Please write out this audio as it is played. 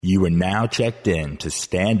You are now checked in to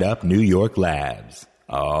Stand Up New York Labs.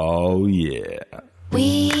 Oh, yeah.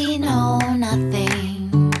 We know nothing.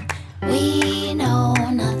 We know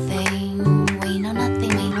nothing. We know nothing.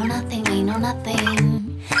 We know nothing. We know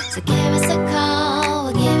nothing. So give us a call.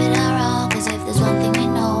 We'll give it our all. 'Cause if there's one thing we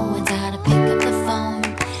know, it's how to pick up the phone.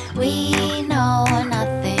 We know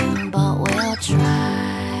nothing, but we'll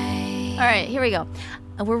try. All right, here we go.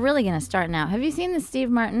 We're really going to start now. Have you seen the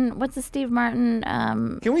Steve Martin? What's the Steve Martin?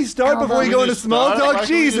 Can we start before we go into small talk?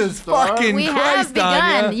 Jesus fucking we Christ, have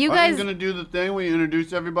begun. Anya. You guys Are you going to do the thing where you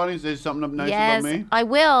introduce everybody and say something up nice yes, about me? I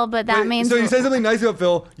will, but that Wait, means... So you say something nice about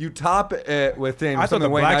Phil, you top it with things. I thought the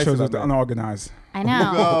way black nice shows was about me. unorganized. I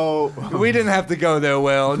know. Go. We didn't have to go there,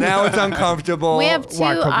 Will. Now it's uncomfortable. We have two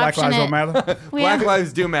Why? 'Cause Black Lives optionate... don't matter. We Black have-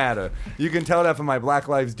 Lives Do Matter. You can tell that from my Black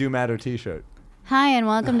Lives Do Matter t-shirt. Hi, and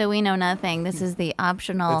welcome to We Know Nothing. This is the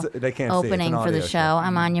optional They can't see. It's opening an for the audio show.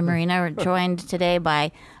 I'm Anya Marina. We're joined today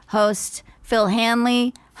by host Phil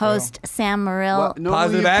Hanley, host Sam Morrill. Well, normally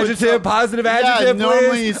Positive you put adjective, some- positive Yeah, adjective, normally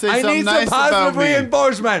please. you say I something need nice some positive about me.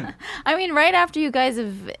 reinforcement. I mean, right after you guys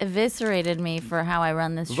have eviscerated me for how I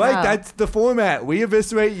run this show. Right, that's the format. We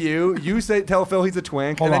eviscerate you. You tell Phil he's a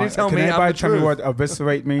twink, Hold and then on. you tell Can me I'm anybody the tell me truth. what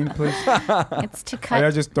eviscerate mean, please? It's to cut,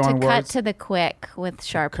 y'all just throwing cut words? to the quick with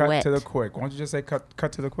sharp Cut wit. to the quick. Why don't you just say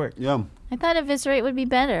cut to the quick? Yeah, I thought eviscerate would be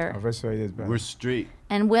better. Eviscerate is better. we're street.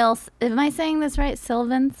 And Will, am I saying this right?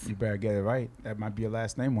 Sylvans? You better get it right. That might be your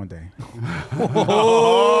last name one day.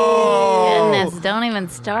 Goodness, don't even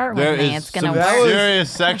start with There me. is It's going to some work.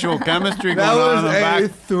 serious sexual chemistry That going on in was the a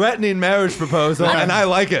back. threatening marriage proposal, and I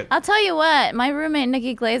like it. I'll tell you what, my roommate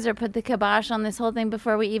Nikki Glazer put the kibosh on this whole thing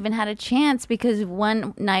before we even had a chance, because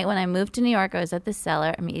one night when I moved to New York, I was at the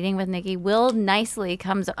Cellar. I'm eating with Nikki. Will nicely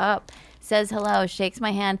comes up, says hello, shakes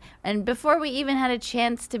my hand, and before we even had a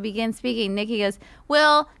chance to begin speaking, Nikki goes,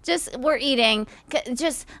 "Will, just we're eating,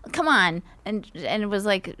 just come on," and it was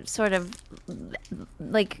like sort of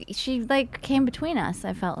like she like came between us.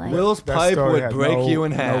 I felt like. Will's That pipe story would has break no- you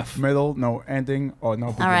in half. No middle, no ending, or no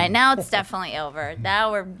beginning. All right, now it's definitely over.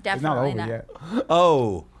 Now we're It's definitely not over yet.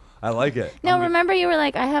 Oh, I like it. No, remember you were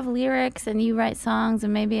like, I have lyrics and you write songs,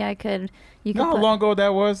 and maybe I could. You You could know how put- long ago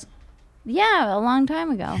that was? Yeah, a long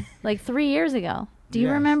time ago, like 3 years ago. Do you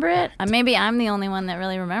Yes. remember it? Maybe I'm the only one that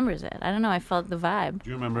really remembers it. I don't know. I felt the vibe. Do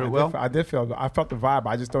you remember it well? I did feel. I felt the vibe.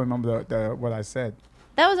 I just don't remember the what I said.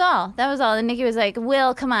 That was all. That was all. And Nikki was like,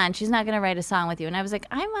 "Will, come on, she's not gonna write a song with you." And I was like,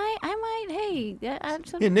 "I might. Hey,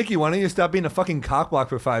 Yeah, Nikki, why don't you stop being a fucking cockblock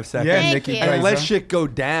for 5 seconds? Yeah, Thank Nikki you. And let Glazer. shit go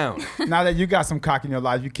down. Now that you got some cock in your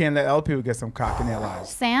life, you can't let other people get some cock in their lives.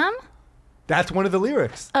 Sam." That's one of the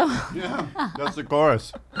lyrics. Yeah, that's the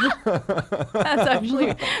chorus. That's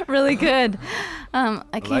actually really good.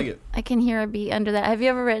 I can like it. I can hear a beat under that. Have you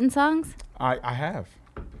ever written songs? I have.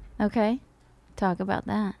 Okay, talk about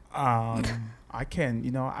that. I can.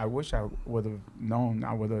 I wish I would have known.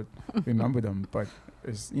 I would have remembered them, but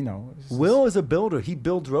it's it's Will is a builder. He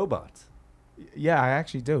builds robots. Yeah, I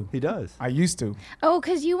actually do. He does. I used to. Oh,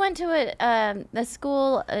 because you went to a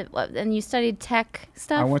school and you studied tech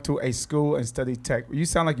stuff. I went to a school and studied tech. You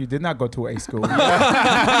sound like you did not go to a school.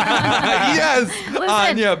 Yes,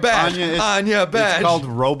 on your back. On your back. It's called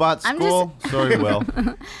Robot I'm School. Sorry, Will.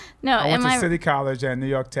 No, I went am to I? City College and New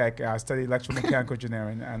York Tech. I studied electromechanical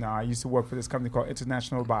engineering, and I used to work for this company called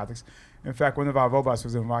International Robotics. In fact, one of our robots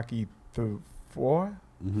was in Rocky 4.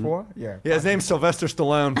 Yeah. Yeah, his name's Sylvester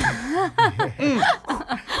Stallone.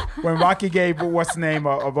 When Rocky gave what's the name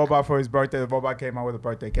a robot for his birthday, the robot came out with a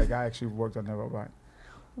birthday cake. I actually worked on the robot.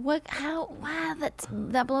 What? How? Wow,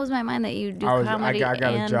 that blows my mind that you do I comedy. got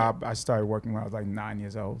and a job. I started working when I was like 9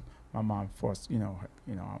 years old. My mom forced,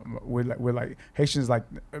 we're like Haitians, like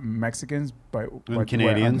Mexicans, but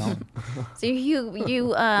Canadians. we're unknown. So you We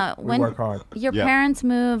when work hard. your Yeah. parents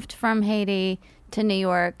moved from Haiti to New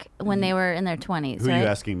York when they were in their 20s, Who right? are you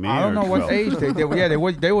asking me? I don't or know what Phil? age they were. Yeah,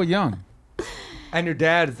 they were young. And your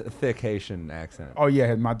dad's a thick Haitian accent. Oh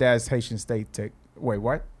yeah, my dad's Haitian state tick. Wait,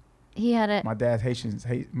 what? He had a My dad's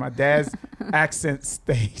my dad's accent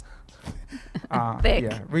state. Thick.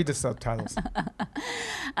 Yeah, read the subtitles.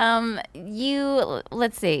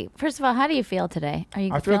 let's see. First of all, how do you feel today? Are you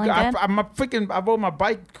I feel feeling good. good? I rode my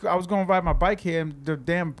bike. I was going to ride my bike here, and the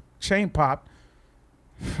damn chain popped.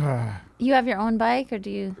 You have your own bike, or do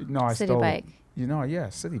you No, I city stole bike? Yeah,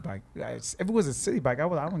 city bike. If it was a city bike, I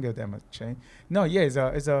wouldn't give that much chain. No, yeah,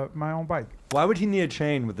 it's my own bike. Why would he need a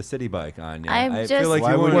chain with the city bike on? Yeah, I'm I just- feel like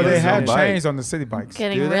Why you would wouldn't Well, they his have had own some- bike? chains on the city bikes.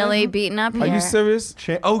 Getting Do they? really beaten up here. Are you serious?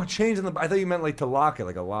 chains on the. I thought you meant like to lock it,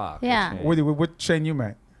 like a lock. a Yeah. chain. What chain you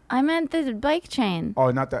meant? I meant the bike chain.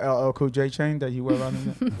 Oh, not the LL Cool J chain that you wear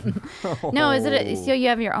around in it? No, is it? So you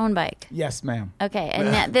have your own bike? Yes, ma'am. Okay,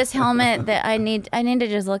 and this helmet that I need to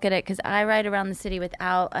just look at it because I ride around the city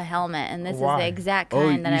without a helmet, and this is Why? the exact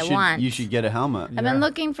kind that I want. You should get a helmet. I've been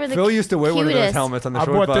looking for the Phil used to wear one of those cutest. helmets on the I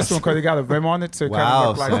short bought bus. this one because it got a rim on it, so it Wow, kind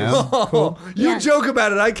of looked like Sam. this. You Yeah. joke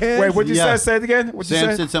about it, I can't. Wait, what'd you Yeah. say? Say it again. What'd you Sam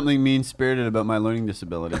say? said something mean-spirited about my learning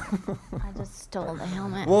disability. I just stole the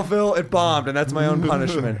helmet. Well, Phil, it bombed, and that's my own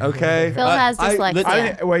punishment. Okay. Phil has dyslexia. I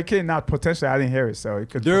didn't, well, it could not potentially. I didn't hear it, so it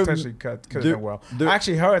could potentially could have been well.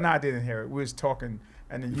 Actually, her and I didn't hear it. We was talking,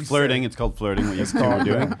 and then you Flirting. said, It's called flirting. What you It's two are called,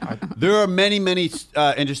 doing. There are many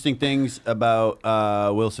interesting things about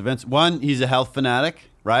Will Savins. One, he's a health fanatic,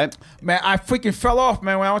 right? man, I freaking fell off,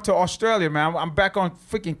 man, when I went to Australia, man. I'm back on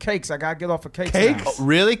freaking cakes. I gotta get off of cakes. Cakes? now. Oh,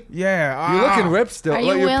 really? Yeah. You're looking ripped still. Are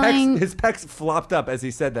Look, you your pecs- willing- his pecs flopped up as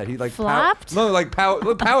he said that. He like Flopped? Look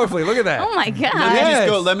powerfully. Look at that. Oh my god! Let me Yes.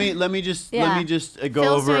 just go. Let me just Yeah. go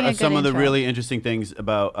Phil's doing over a some good of the intro. really interesting things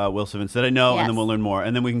about Will Savins that I know, and Yes. then we'll learn more,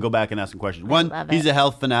 and then we can go back and ask some questions. One, love he's it. a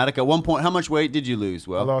health fanatic. At one point, how much weight did you lose?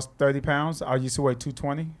 I Will lost 30 pounds. I used to weigh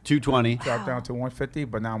 220, 220, dropped down to 150,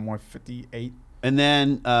 but now I'm 158. and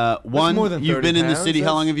then more than you've 30 been in the pounds, city. How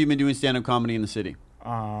that's- long have you been doing stand-up comedy in the city?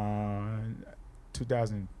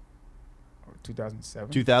 2000, 2007.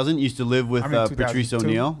 2000. Used to live with I mean, Patrice 2002.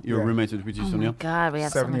 O'Neill. You were Yeah. roommates with Patrice Oh my O'Neill. god, we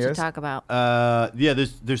have so 7 much years. to talk about. Yeah,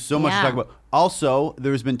 there's so much to Yeah. talk about. Also,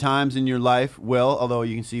 there's been times in your life, Will, although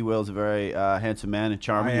you can see Will's a very handsome man and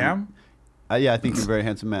charming. I am. Yeah, I think you're a very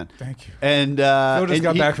handsome man. Thank you. And Phil just and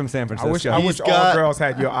got he- back from San Francisco. I wish He's all got- girls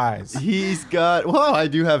had your eyes. He's got. Well, I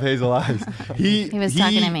do have hazel eyes. He was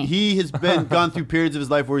talking to me. He has gone through periods of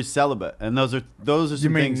his life where he's celibate, and those are You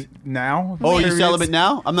some mean things. now? Oh, you Periods? celibate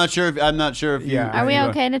now? I'm not sure if Yeah. Are we you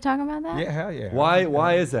okay to talk about that? Yeah, hell yeah.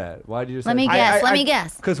 Why is that? Why do you? Let me guess. Let me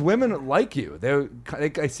guess. Because women like you.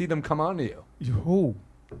 I see them come on to you. Who?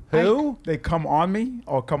 Who? They come on me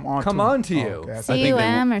or come on? Come to on me? to you. Oh, okay. That's a big-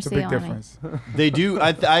 C-U-M or it's a big C-O-M-E? difference. They do.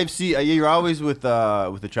 I've seen. You're always with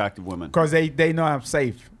attractive women. Because they know I'm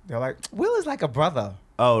safe. They're like, Will is like a brother.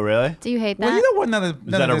 Oh, really? Do you hate that? Well, you don't want none of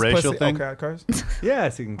that of a this racial pussy. thing? Okay, I curse.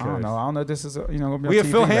 Yes, you can I curse. don't know. I don't know. This is gonna be We on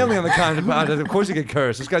have Phil TV Hanley later. on the con. Of course, you can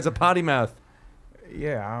curse. This guy's a potty mouth.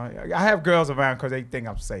 Yeah, I have girls around because they think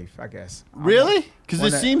I'm safe. I guess. Really? Because When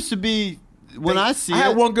it that- seems to be when I see I it.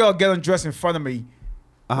 had one girl get undressed in front of me.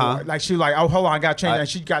 Uh-huh. Like she was like, oh, hold on, I got to change. I- And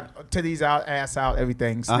she got titties out, ass out,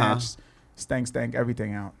 everything, snatched, stank,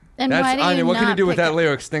 everything out. And why That's do you Anya. What can you not do with pick that it?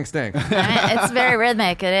 lyric? Stink, stink. I mean, it's very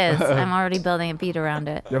rhythmic. It is. I'm already building a beat around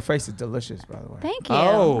it. Your face is delicious, by the way. Thank you.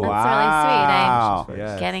 Oh, That's wow. really sweet.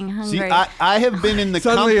 Yes. I'm getting See, hungry. I have been in the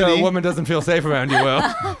Suddenly, company. a woman doesn't feel safe around you.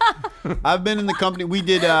 Will. I've been in the company. We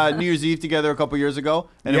did New Year's Eve together a couple years ago,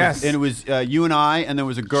 and Yes. it was you and I, and there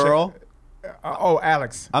was a girl.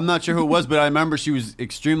 Alex. I'm not sure who it was, but I remember she was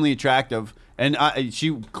extremely attractive, and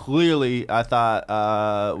she clearly I thought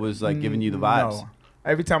was like giving you the vibes. No.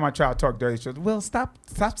 Every time I try to talk dirty, she goes, Will, stop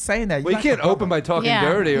saying that. Well, you You're can't like a open by brother." talking yeah,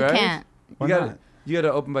 dirty, you right? can't. Why You got not? You got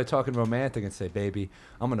to open by talking romantic and say, "Baby,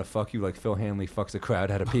 I'm gonna fuck you like Phil Hanley fucks a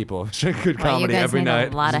crowd out of people." Good Well, you comedy guys every need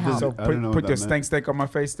night. a lot of help. So I don't know put what your that stank steak on my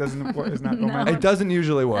face doesn't work. It's not romantic. It doesn't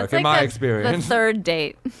usually work That's in like my the experience. third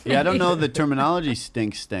date. Yeah, I don't know the terminology.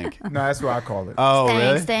 Stink. No, that's what I call it. Oh, Stank,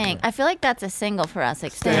 really? stank. I feel like that's a single for us.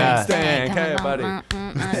 Like stank, Yeah. stank. Stank. Hey, buddy.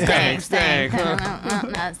 Stank, stank. So,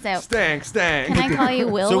 Stank. can I call you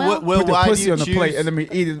Will? So Will? what? Will, Put the why do pussy you on the choose? plate and then we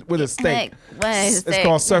eat it with a steak. Like, what is It's steak?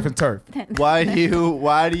 called surf and turf. Why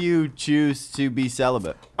do you choose to be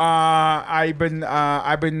celibate? I've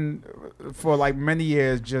been for like many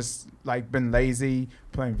years just like been lazy,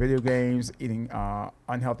 playing video games, eating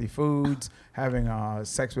unhealthy foods, having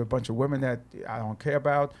sex with a bunch of women that I don't care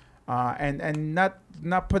about, and not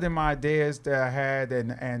putting my ideas that I had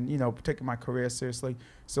and taking my career seriously.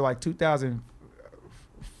 So like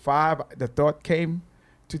 2005, the thought came.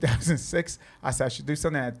 2006, I said I should do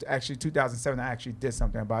something. Actually, 2007, I actually did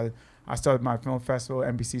something about it. I started my film festival,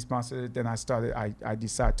 NBC sponsored it. Then I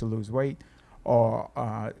decided to lose weight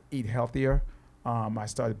or eat healthier. I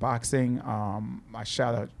started boxing. I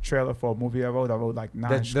shot a trailer for a movie I wrote. I wrote like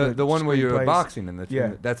 9 The one where you're screenplays. boxing and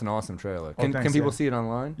Yeah. that's an awesome trailer. Oh, Can thanks, people yeah. see it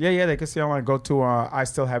online? Yeah, they can see online. Go to I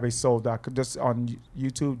Still Have a Soul. Just on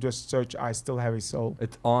YouTube, just search I Still Have a Soul.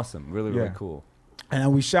 It's awesome. Really Yeah. cool.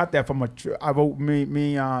 And we shot that from I wrote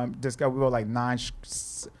this guy. We wrote like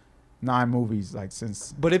 9 movies like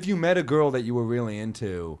since. But if you met a girl that you were really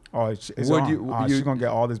into, It's Would on. you- She's gonna get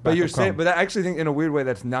all this back. but you're saying, but I actually think in a weird way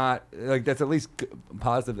that's not like that's at least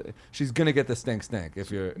positive. She's gonna get the stink if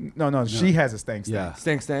you're no, she has a stink. Yeah.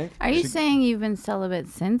 stink. Are you She- saying you've been celibate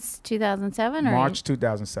since 2007 or March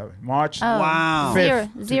 2007. March Oh, Wow.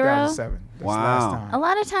 5th, Zero? 2007. That's Wow. the last time. A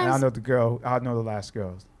lot of And I times know the girl. I know the last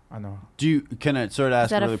girls. I know. Can I sort of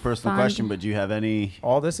ask a that a really personal fond- question? But do you have any?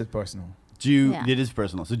 All this is personal. Yeah. It is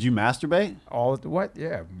personal. So do you masturbate? All of the, what?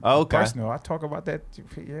 Yeah. Oh, okay. Personal. I talk about that.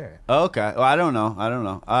 Yeah. Okay. Well, I don't know.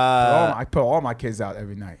 I put all my kids out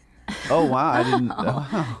every night. Oh wow, I didn't. Wow.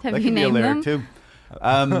 Have That you could be a named lyric them? too.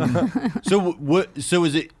 So what? So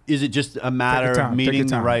is it just a matter time, of take meeting your the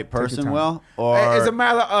time, right take your person time. well, or It's a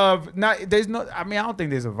matter of not. There's no. I mean, I don't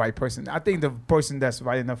think there's a right person. I think the person that's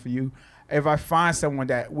right enough for you. If I find someone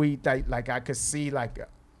that like I could see like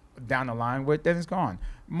down the line with, then it's gone.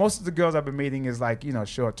 Most of the girls I've been meeting is like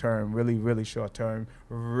short term, really short term,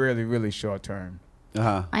 really short term.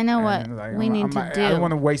 Uh-huh. I know what And, like, we need to do. I don't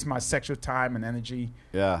want to waste my sexual time and energy.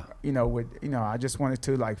 Yeah. I just wanted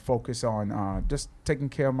to like focus on just taking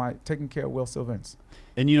care of Will Sylvans.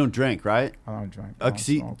 And you don't drink, right? I don't drink. I don't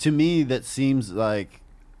See, smoke. to me, that seems like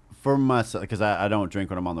for myself because I don't drink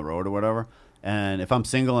when I'm on the road or whatever. And if I'm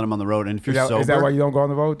single and I'm on the road, and if you're sober, Is that why you don't go on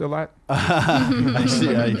the road a lot? I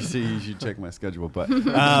see. You should check my schedule, but if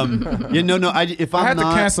I'm I had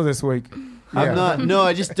not, to cancel this week. I'm Yeah. not. No,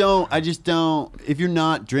 I just don't. If you're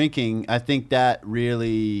not drinking, I think that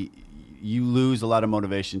really you lose a lot of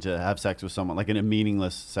motivation to have sex with someone, like in a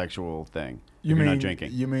meaningless sexual thing. You if mean you're not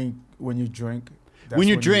drinking? You mean when you drink? When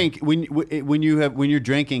you're drinking,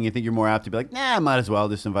 you think you're more apt to be like, nah, I might as well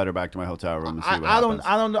just invite her back to my hotel room and see what happens.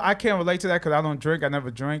 I don't know. I can't relate to that because I don't drink. I never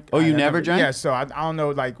drink. Oh, you I never drank? Yeah, so I don't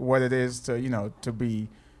know like what it is to to be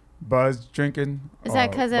buzzed drinking. Is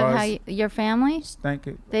that because of how your family? Stank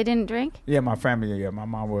it. They didn't drink? Yeah, my family. Yeah, my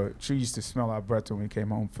mom she used to smell our breath when we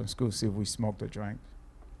came home from school, see if we smoked or drank.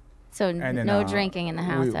 So And then, no drinking in the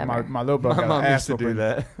house ever. My little brother My got mom ass used to do whooping.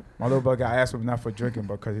 that. My little brother got ass whooping not for drinking,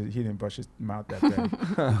 but because he didn't brush his mouth that day.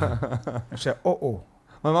 And she said, "Oh."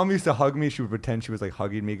 My mom used to hug me. She would pretend she was like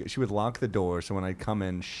hugging me. She would lock the door, so when I'd come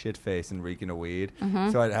in shit faced and reeking of weed,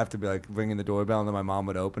 so I'd have to be like ringing the doorbell, and then my mom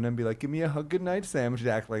would open and be like, "Give me a hug, good night, Sam." She'd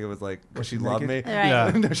act like it was like Was she she loved me. naked? Right.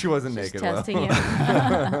 Yeah. No, she wasn't Just naked. testing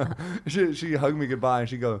She hugged me goodbye, and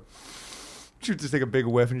she'd go. She would just take a big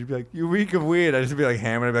whiff, and she'd be like, "You reek of weed." I'd just be like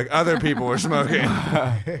hammering. I'd be like, "Other people were smoking."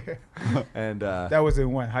 And That was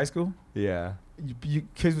in what, high school? yeah, You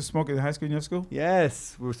kids were smoking in high school in your school?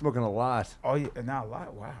 yes, we were smoking a lot. Oh yeah, not a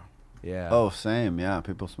lot. Wow. Yeah. Oh, same. Yeah,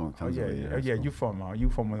 people smoke Oh tons yeah, of weed. yeah. You from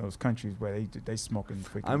one of those countries where they smoking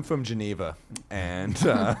freaking. I'm from Geneva, and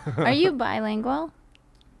Are you bilingual?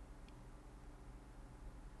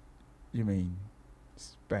 You mean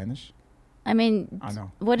Spanish? I mean, I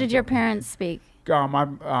know. what did your parents speak?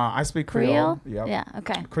 I speak Creole. Creole? Yep. Yeah,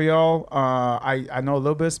 okay. Creole. I know a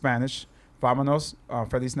little bit of Spanish. Vámonos,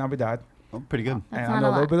 Feliz Navidad. Oh, pretty good. That's And I not know a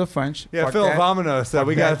a little lot. bit of French. yeah, Fuck Phil, that. vamonos. So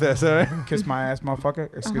we got that. this. All right. Kiss my ass, motherfucker.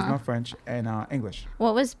 Excuse my French. And English.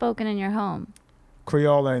 What was spoken in your home?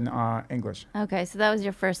 Creole and English. Okay, so that was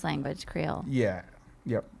your first language, Creole. Yeah.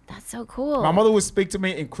 Yep. That's so cool. My mother would speak to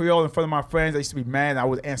me in Creole in front of my friends. I used to be mad. I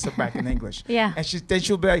would answer back in English. Yeah. And then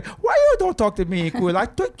she'll be like, "Why you don't talk to me in Creole? I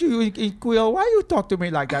talk to you in Creole. Why you talk to me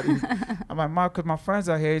like that?" I'm like, "Mom, because my friends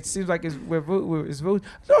are here. It seems like it's rude. It's rude.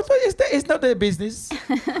 No, it's not their business.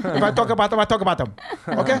 If I talk about them, I talk about them.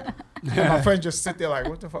 Okay?" And my friends just sit there like,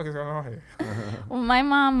 "What the fuck is going on here?" Well, my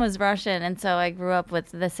mom was Russian, and so I grew up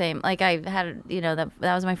with the same. Like I had, that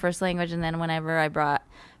was my first language, and then whenever I brought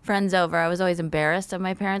friends over, I was always embarrassed of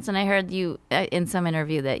my parents. And I heard you in some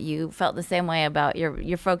interview that you felt the same way about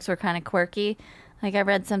your folks were kind of quirky. Like I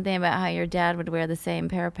read something about how your dad would wear the same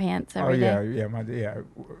pair of pants every day.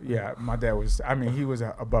 My dad was. I mean, he was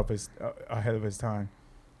ahead of his time.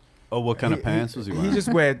 Oh, what kind of pants was he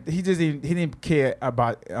wearing? He didn't care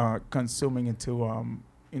about consuming into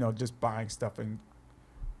just buying stuff in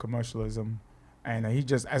commercialism, and he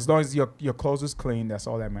just, as long as your clothes was clean, that's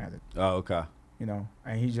all that mattered. Oh, okay.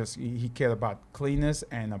 And he cared about cleanness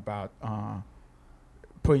and about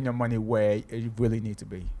putting your money where it really need to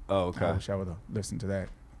be. Oh, okay. I wish I would have listened to that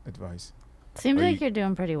advice. Seems like you're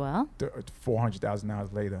doing pretty well.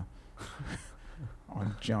 $400,000 later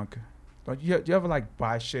on junk. Don't you ever like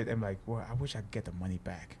buy shit and like, well, I wish I could get the money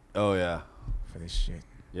back Oh, yeah. for this shit.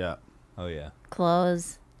 Yeah. Oh yeah.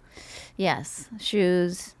 Clothes, yes.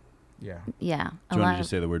 Shoes, Yeah. yeah. Do you want to just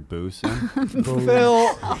say the word booze? Sam?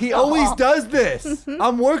 Phil, he always does this.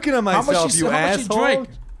 I'm working on myself, How much you drink?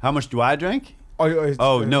 How much do I drink?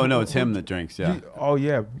 Oh no, it's him that drinks. Yeah.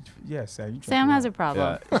 Yeah, Sam. You drink Sam a has a lot.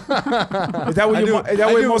 problem. Is that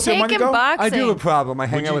where most of your money Take him go? boxing. I do have a problem. I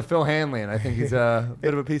hang out with Phil Hanley, and I think he's a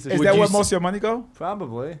bit of a piece of Is shit. that where most of your money go?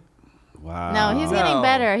 Probably. Wow. No, he's getting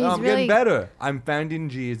better. He's I'm really getting better. I'm finding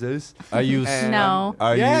Jesus. Are you? And- No.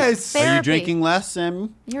 Are Yes. you? Are you Therapy. drinking less,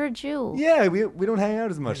 Sam? You're a Jew. Yeah, we don't hang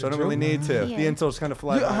out as much, so I don't really need to. Yeah. The insults kind of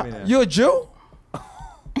fly by me now. You're a Jew?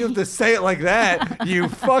 You have to say it like that, you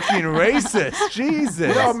fucking racist.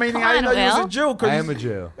 Jesus. No, meaning I didn't know you was a Will. Jew. 'Cause I am a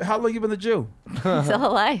Jew. How long you been a Jew? His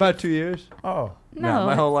whole life. About 2 years. Oh, no,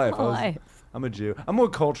 my whole life. Whole life. I'm a Jew. I'm more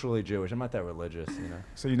culturally Jewish. I'm not that religious, you know.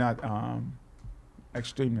 so you're not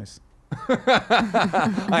extremist.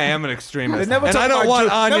 I am an extremist. They never and talk I don't about want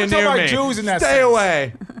Jew- Anya never talk near about me. Jews in that Stay sense.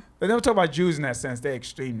 away. They never talk about Jews in that sense. They're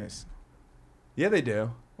extremists. Yeah, they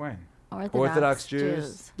do. When? Orthodox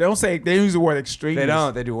Jews. They don't say, they use the word extremist. They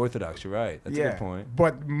don't. They do Orthodox. You're right. That's a good point.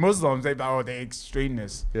 But Muslims, they're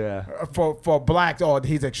extremists. Yeah. For blacks,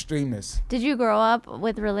 he's extremist. Did you grow up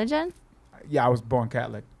with religion? Yeah, I was born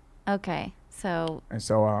Catholic. Okay. So, And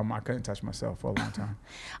so I couldn't touch myself for a long time.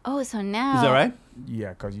 so now. Is that right? Yeah,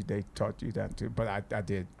 because they taught you that too. But I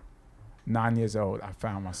did. 9 years old, I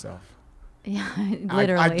found myself. Yeah,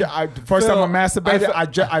 literally. First Phil, time I masturbated,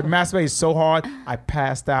 I masturbated so hard, I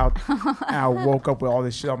passed out, and I woke up with all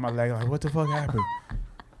this shit on my leg. Like, what the fuck happened?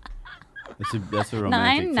 That's a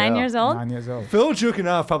romantic 9 tale. years old? 9 years old. Phil jerking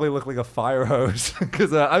off probably looked like a fire hose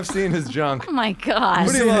because I've seen his junk. Oh my God.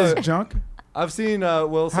 What do you See want? his junk? I've seen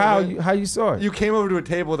Will. How you saw it? You came over to a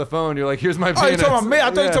table with a phone. You're like, "Here's my Oh, penis." you talking about me? I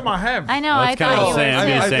thought you Yeah. talking about him. I know. Well, I it's kinda thought you the same. were.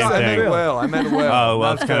 It'd be the same I meant thing. Will. I meant Will. Oh, well,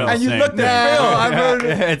 not it's kind of Phil. And you the looked same at Phil. I've heard.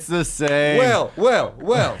 It's the same. Will.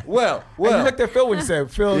 And you looked at Phil when you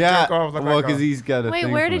said Phil Yeah. jerk off. Well, because he's got a Wait,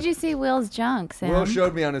 thing where for did it. you see Will's junk, Sam? Will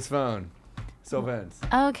showed me on his phone. So Vince.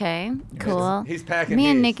 Okay, cool. He's packing. Me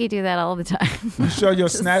and these. Nikki do that all the time. You show your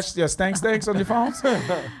stanks on your phones?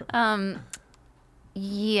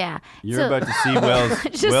 Yeah. You're So- about to see Will's.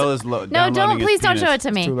 Just- Will is No, downloading don't. his Please don't penis. show it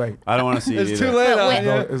to me. Too late. I don't want to see it It's either. too late. But wait,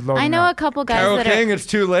 Anya. It's loading I know up. a couple guys Carol that King, are. it's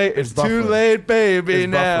too late. It's too buffering. late, baby.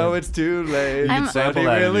 It's Now buffering. it's too late. You I'm- can sample He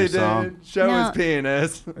that in really your song. did show No. his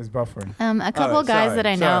penis. It's buffering. A couple Oh, guys sorry, that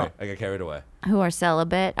I know sorry. I got carried away. who are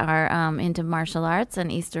celibate are into martial arts and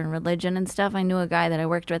Eastern religion and stuff. I knew a guy that I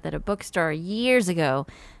worked with at a bookstore years ago.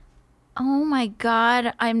 Oh my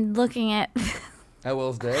God, I'm looking at. At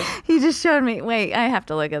Will's day. He just showed me. Wait, I have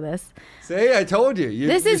to look at this. See, I told you.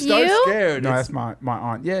 This is start you? Scared. No, It's- that's my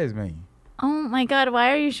aunt. Yeah, it's me. Oh my God,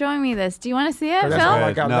 why are you showing me this? Do you want to see it, That's all I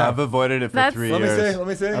Phil? got No, left. I've avoided it for That's- 3 Let me years. see. Let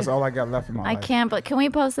me see. That's all I got left in my I life. can't, but can we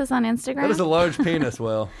post this on Instagram? That is a large penis,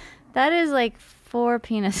 Will. That is like 4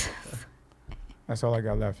 penises. That's all I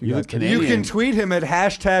got left. You guys look can- Canadian. You can tweet him at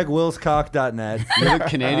 #willscock.net. You look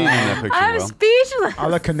Canadian in that picture, I'm Will. speechless. I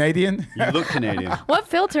look Canadian. You look Canadian. What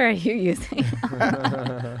filter are you using?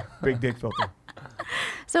 Big dick filter.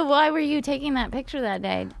 So why were you taking that picture that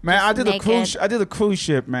day? Man, Just I did a naked? cruise. I did a cruise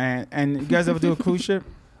ship, man. And you guys ever do a cruise ship?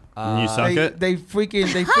 You sunk it? They freaking.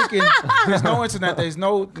 There's no internet. There's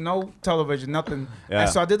no television. Nothing. Yeah. And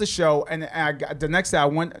so I did the show, and the next day I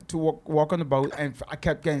went to walk on the boat, and I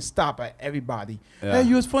kept getting stopped by everybody. Yeah. Hey,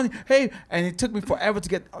 you was funny. Hey, and it took me forever to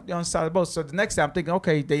get on the side of the boat. So the next day I'm thinking,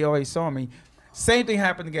 okay, they already saw me. Same thing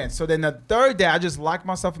happened again. So then the third day I just locked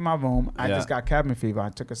myself in my room. I Yeah. just got cabin fever. I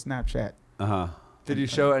took a Snapchat. Uh-huh. Did you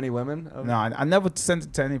show any women? No, I never sent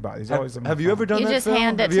it to anybody. It's always on my Have you phone. ever done You that? just Phil?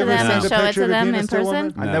 hand it Have you to ever them sent and a show it picture to of your them penis in to a woman?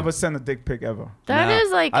 person? I No. never sent a dick pic ever. That No.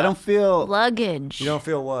 is like I don't feel. luggage. You don't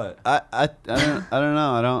feel what? I don't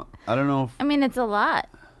know. I don't know. I mean, it's a lot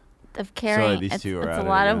of carrying. these it's two are it's at a it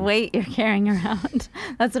lot of again. weight you're carrying around.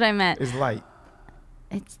 That's what I meant. It's light.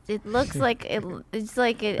 It looks like it's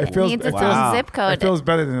like it, It feels- needs it its feels- own zip code. It feels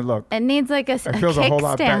better than it looked. It needs like a It feels a whole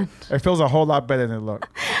lot better. kickstand. It feels a whole lot better than it looked.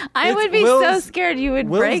 I It's would be so Will's- scared you would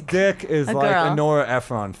Will's break. dick is a like girl. a Nora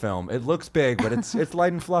Ephron film. It looks big, but it's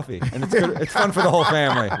light and fluffy, and it's good. It's fun for the whole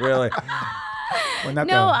family, really. Well, not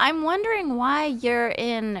No, that- I'm wondering why you're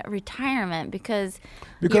in retirement because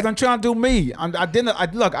because I'm trying to do me. I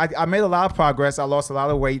made a lot of progress. I lost a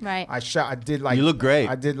lot of weight. Right. I did like. You look great.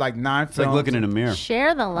 I did like 9 It's like films. looking in a mirror.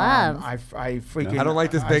 share the love. I freaking. I don't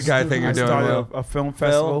like this big guy thing you're doing, I started Will. a film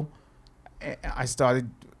festival. I started.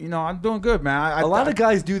 I'm doing good, man. A lot of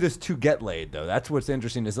guys do this to get laid, though. That's what's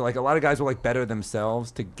interesting. Is that, like, a lot of guys will like better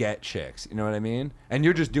themselves to get chicks. You know what I mean? And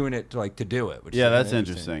you're just doing it to do it. Which Yeah, is that's kinda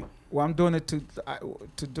interesting. Well, I'm doing it to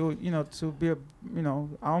do. To be a. I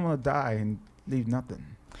don't want to die and leave nothing.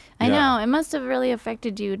 I Yeah. know it must have really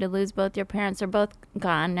affected you to lose both your parents. They're both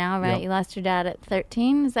gone now, right? Yep. You lost your dad at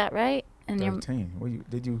 13. Is that right? And you're 13.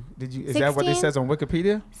 Did you? Is that what it 16? says on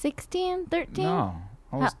Wikipedia? 16, 13. No,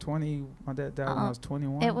 I was 20. My dad died when I was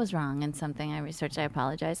 21. It was wrong in something I researched. I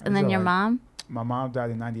apologize. And It's then all your right. mom? My mom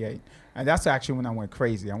died in 98. And that's actually when I went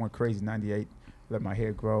crazy. I went crazy in 98. Let my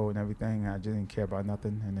hair grow and everything. I just didn't care about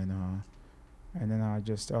nothing. And then I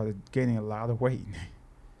just started gaining a lot of weight.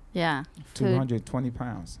 Yeah. Food. 220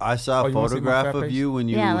 pounds. I saw Oh, a you wanna see my photograph fat of face? you when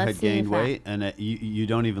you Yeah, let's had see your gained fat. weight, and you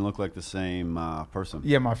don't even look like the same person.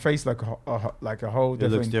 Yeah, my face like a whole It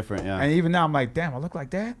different. looks different, yeah. And even now I'm like, damn, I look like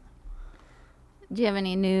that? Do you have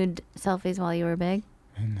any nude selfies while you were big?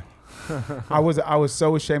 I was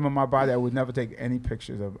so ashamed of my body. I would never take any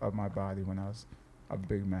pictures of my body when I was a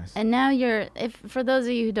big mess. And now for those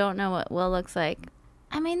of you who don't know what Will looks like,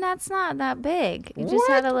 I mean, that's not that big. You just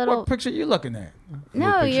had a little. What picture you looking at? No,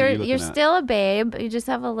 What picture you're you looking you're at? still a babe. You just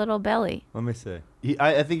have a little belly. Let me see.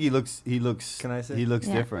 I think he looks. Can I say? He looks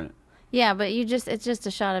Yeah. different. Yeah, but it's just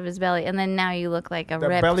a shot of his belly, and then now you look like a The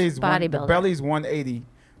ripped belly's the bodybuilder. belly's 180,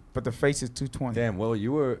 but the face is 220. Damn, Will,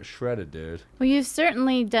 you were shredded, dude. Well, you've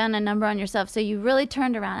certainly done a number on yourself. So you really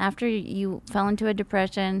turned around after you fell into a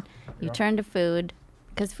depression. You turned to food,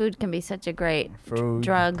 because food can be such a great Food,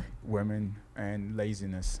 drug. women, and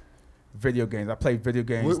laziness. Video games. I played video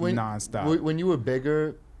games nonstop. When you were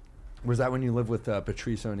bigger, was that when you lived with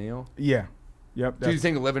Patrice O'Neill? Yeah. Yep. Do you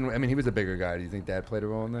think living? I mean, he was a bigger guy. Do you think that played a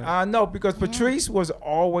role in that? No, because Patrice was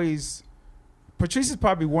always. Patrice is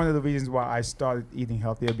probably one of the reasons why I started eating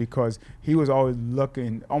healthier, because he was always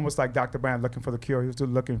looking, almost like Dr. Brand, looking for the cure. He was still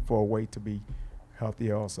looking for a way to be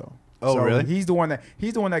healthier also. Oh, So really? He's the one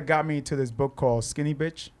that got me into this book called Skinny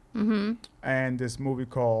Bitch, and this movie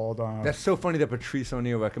called. That's so funny that Patrice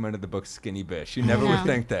O'Neill recommended the book Skinny Bitch. You never would know.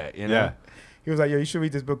 think that, you know? Yeah. He was like, "Yeah, you should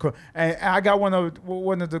read this book." And I got one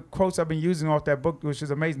of the quotes I've been using off that book, which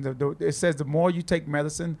is amazing. It says, "The more you take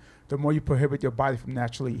medicine, the more you prohibit your body from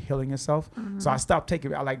naturally healing itself." So I stopped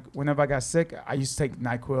taking it. Whenever I got sick, I used to take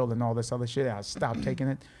NyQuil and all this other shit. I stopped taking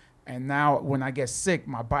it, and now when I get sick,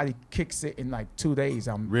 my body kicks it in like 2 days.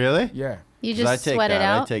 Really? Yeah. You 'Cause I just take sweat it that.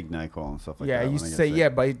 I out. take NyQuil and stuff like Yeah, that. I when used I to get say sick. yeah,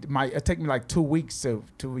 but it take me like 2 weeks to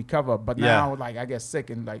recover. But Yeah. now, like, I get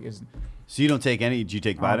sick and like it's. So you don't take any? Do you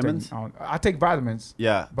take I don't vitamins? I take vitamins.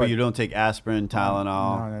 Yeah, but but- you don't take aspirin,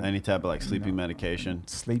 Tylenol, no. any type of like sleeping No. medication.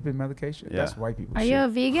 Sleeping medication. Yeah. That's white people. Are shit. you a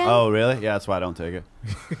vegan? Oh, really? Yeah, that's why I don't take it.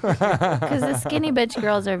 Because the skinny bitch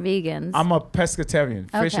girls are vegans. I'm a pescatarian.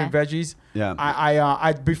 Fish Okay. and veggies. Yeah.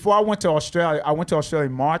 I before I went to Australia,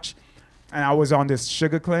 in March, and I was on this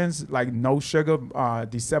sugar cleanse, like no sugar,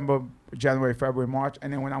 December, January, February, March,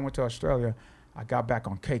 and then when I went to Australia, I got back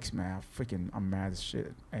on cakes, man. I'm mad as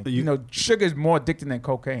shit. And, sugar is more addicting than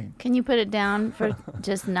cocaine. Can you put it down for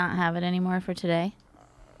just not have it anymore for today?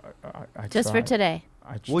 I Just for tried. today.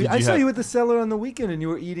 I tried. Well, Did I you saw have- you at the cellar on the weekend, and you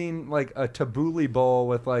were eating like a tabbouleh bowl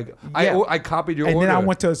with like. Yeah. I copied your and order. then I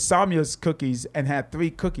went to Insomnia's Cookies and had 3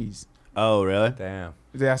 cookies. Oh, really? Damn.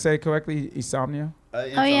 Did I say it correctly? Insomnia? Oh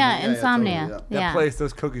yeah, insomnia. totally, That Yeah. place,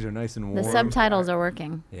 those cookies are nice and The warm. subtitles are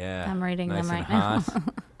working. Yeah. I'm reading nice them and right now.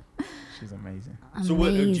 hot. She's amazing. So what,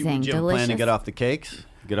 Amazing, do you have a delicious. plan to get off the cakes?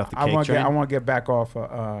 Get off the I cake want train? to get back off.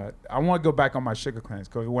 I want to go back on my sugar cleanse,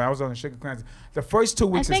 because when I was on the sugar cleanse, the first 2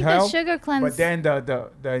 I weeks think is hell. the sugar cleanse. But then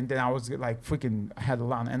then I was like freaking had a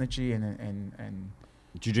lot of energy and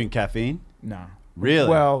Did you drink caffeine? nah. Really?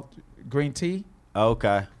 Well, green tea. Oh, okay.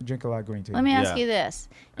 I drink a lot of green tea. Let me ask Yeah. you this: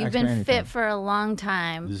 You've Ask me been anything. fit for a long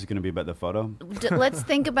time. This is going to be about the photo. Let's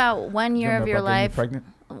think about 1 year Remember of your about getting life. pregnant?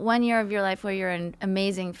 1 year of your life where you're in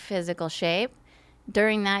amazing physical shape.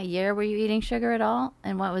 During that year, were you eating sugar at all?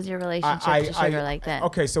 And what was your relationship to sugar like that?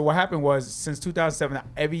 Okay, so what happened was, since 2007,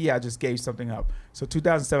 every year I just gave something up. So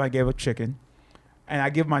 2007 I gave up chicken, and I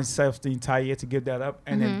give myself the entire year to give that up.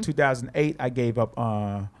 And then 2008 I gave up.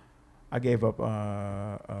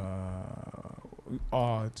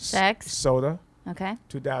 Sex? Soda. Okay.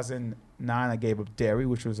 2009 I gave up dairy,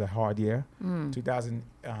 which was a hard year.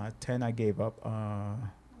 2010 I gave up.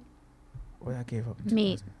 What I gave up? In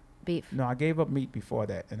Meat. 2000? Beef. No, I gave up meat before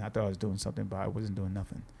that, and I thought I was doing something, but I wasn't doing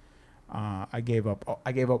nothing. I gave up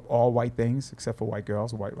all white things except for white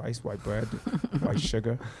girls, white rice, white bread, white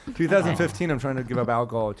sugar. 2015, I'm trying to give up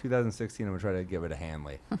alcohol. 2016, I'm going to try to give it a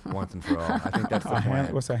Hanley once and for all. I think that's the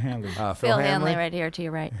plan. What's a Hanley? Phil Hanley right here to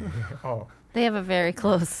your right. Oh, They have a very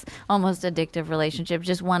close, almost addictive relationship.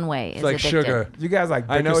 Just one way is It's like addictive. sugar. you guys like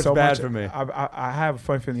I know bicker it's so bad much. for me. I have a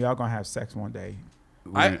fun feeling y'all gonna have sex one day.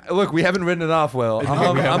 Look, we haven't written it off, Will.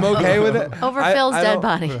 I'm okay with it. Over I- Phil's I dead don't-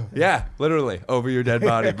 body. Yeah, literally. Over your dead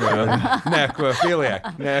body, bro.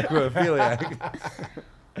 Necrophiliac.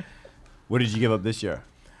 What did you give up this year?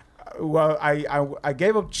 Well, I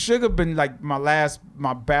gave up sugar. Been like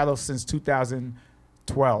my battle since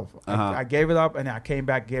 2012. Uh-huh. I gave it up, and I came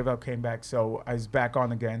back. Gave it up, came back. So I was back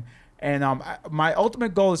on again. And my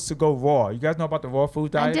ultimate goal is to go raw. You guys know about the raw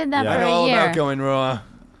food diet? I did that Yeah. for I know a all year. about going raw.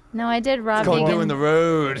 No, I did raw Going vegan. doing the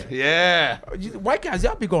road. Yeah. White guys,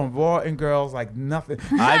 y'all be going raw and girls like nothing.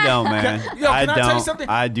 I don't, man. Yo, I can I tell you don't. something?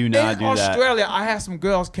 I do not In do that. Australia, I had some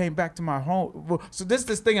girls came back to my home. So this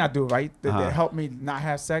thing I do, right? That help me not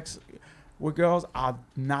have sex with girls. I'll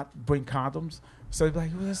not bring condoms. So they're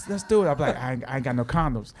like, well, let's do it. I'm like, I ain't got no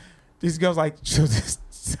condoms. These girls like,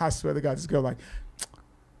 I swear to God, this girl like,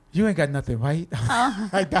 you ain't got nothing, right?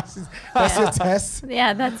 Like that's your test.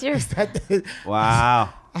 Yeah, that's your. Is that the- Wow.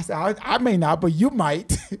 I said, I may not, but you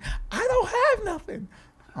might. I don't have nothing.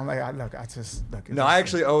 I'm like, look. No, I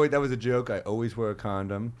actually always, that was a joke. I always wear a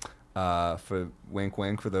condom for wink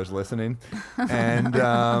wink for those listening. And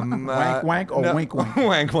Wank, wank, or wink, wink?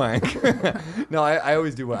 Wank wank. No, I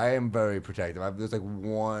always do. I am very protective. There's like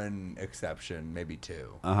one exception, maybe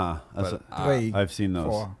two. But, Three, I've seen those.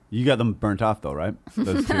 4. You got them burnt off though, right?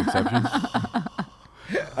 Those 2 exceptions.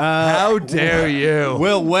 How dare you?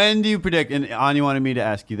 Will, when do you predict? And Anya wanted me to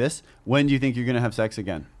ask you this. When do you think you're gonna have sex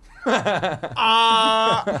again?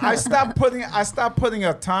 I stopped putting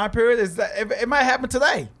a time period. It might happen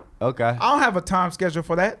today. Okay. I don't have a time schedule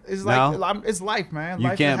for that. It's like it's life, man. You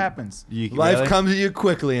Life can't. happens. Life really? comes at you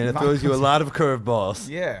quickly, and it throws you a lot of curveballs.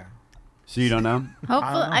 Yeah. So you don't know?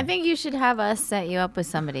 Hopefully, know. I think you should have us set you up with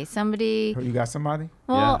somebody. Somebody. You got somebody?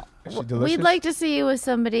 Well, Is she delicious? we'd like to see you with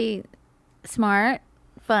somebody smart,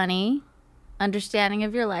 funny, understanding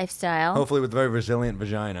of your lifestyle. Hopefully with a very resilient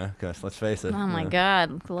vagina, because let's face it. Oh my you know.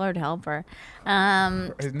 God, Lord help her.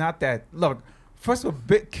 It's not that. Look, first of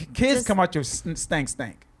all, kids Just- come out your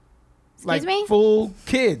stank. Like me? full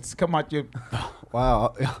kids come out your.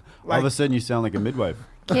 Wow. All of a sudden you sound like a midwife.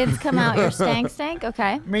 Kids come out your stank.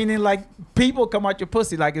 Okay. Meaning like people come out your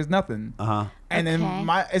pussy like it's nothing. And Okay.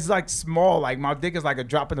 then it's like small. Like my dick is like a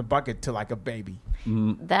drop in the bucket to like a baby.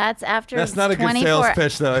 That's after. That's not a good 24 sales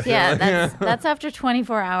pitch, though. I feel Yeah, like. that's after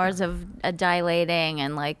 24 hours of dilating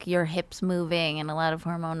and like your hips moving and a lot of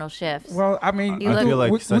hormonal shifts. Well, I mean, You I look- feel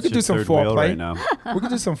like we such could a do some third wheel foreplay right now. We could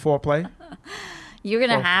do some foreplay. You're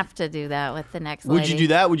gonna Oh. have to do that with the next. Would you lady. do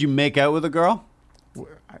that? Would you make out with a girl?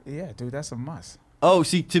 Yeah, dude, that's a must. Oh,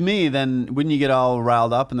 see, to me, then wouldn't you get all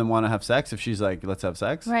riled up and then want to have sex if she's like, let's have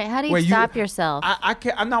sex? Right? How do you Wait, stop yourself? I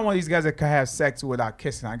can't. I'm not one of these guys that can have sex without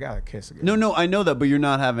kissing. I gotta kiss again. No, I know that, but you're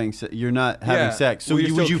not having Yeah. sex. So Will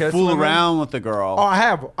you would still you kiss fool women? around with the girl? Oh, I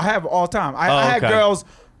have all the time. I had okay. girls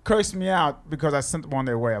curse me out because I sent them on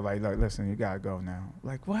their way. I'm like, look, listen, you gotta go now.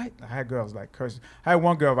 Like what? I had girls like curse. I had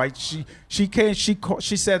one girl, right? She came.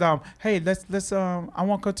 She said, hey, let's I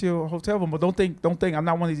want to go to your hotel room, but don't think I'm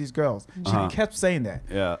not one of these girls. She kept saying that.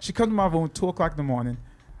 Yeah. She comes to my room at 2:00 in the morning.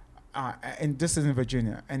 And this is in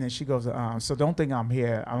Virginia, and then she goes, so don't think I'm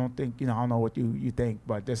here. I don't think, I don't know what you think,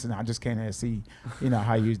 but this and I just came here to see,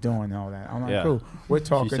 how you doing and all that. I'm like, Yeah. cool. We're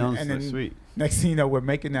talking, She sounds and so then sweet. next thing you know, we're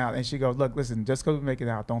making out, and she goes, look, listen, just because we're making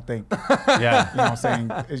out, don't think. Yeah. You know what I'm saying?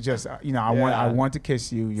 It's just, I want to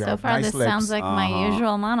kiss you. You so have far, nice this lips. sounds like my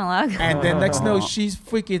usual monologue. And then next thing you know, she's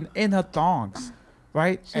freaking in her thongs,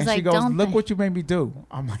 right? She's and she like, goes, "Don't look think." what you made me do.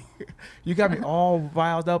 I'm like, you got me all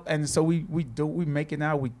riled up. And so we making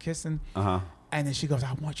out, we kissing. And then she goes,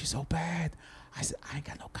 I want you so bad. I said, I ain't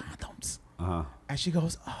got no condoms. And she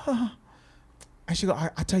goes, and she goes,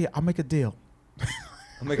 I tell you, I'll make a deal.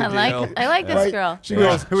 I'll make a I deal. like this Right? girl. She Yeah.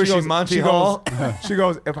 goes, Who is she, Monty Hall? She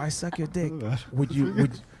goes, if I suck your dick, would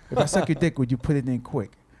you put it in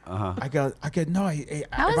quick? I go, no.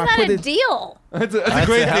 How is that a deal? That's a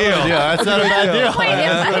great hell of a deal. That's not a bad deal. Wait,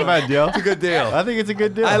 That's not a bad deal. It's a good deal. I think it's a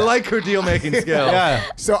good deal. I like her deal making skills. Yeah.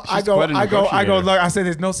 So I She's go, quite a negotiator. look, I said,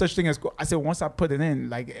 there's no such thing as, I said, once I put it in,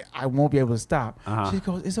 like, I won't be able to stop. She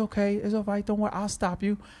goes, it's okay. It's all right. Don't worry. I'll stop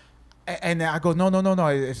you. And then I go, no.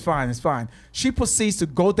 It's fine. She proceeds to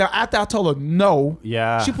go down. After I told her no,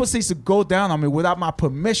 Yeah. she proceeds to go down on me without my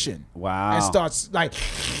permission. Wow. And starts like,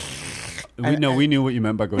 We knew what you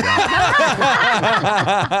meant by go down.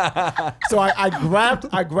 so I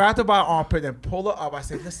grabbed her by her armpit and pulled her up. I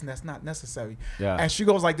said, listen, that's not necessary. Yeah. And she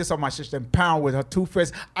goes like this on my sister and pound with her two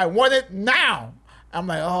fists. I want it now. I'm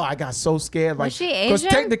like, oh, I got so scared. Like, Was she Asian?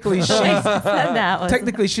 technically, Said that was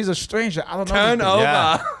technically she's a stranger. I don't know. Turn this over. bitch.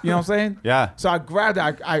 Yeah. You know what I'm saying? Yeah. So I grabbed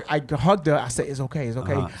her. I hugged her. I said, it's okay.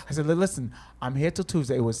 I said, listen, I'm here till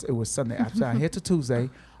Tuesday. It was Sunday. I said, I'm here till Tuesday.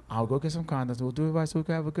 I'll go get some condoms. We'll do it right so we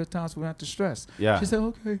can have a good time so we don't have to stress. Yeah. She said,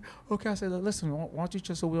 okay. I said, listen, why don't you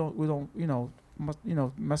just so we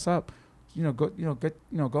don't mess up,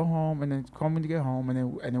 go home and then call me to get home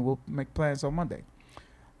and then we'll make plans on Monday.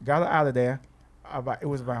 Got her out of there. It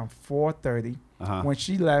was around 4:30 when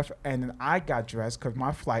she left, and then I got dressed because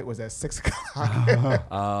my flight was at 6 o'clock.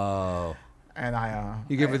 Oh. And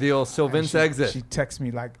You give her the old Sylvan's exit. She texts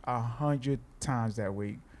me like 100 times that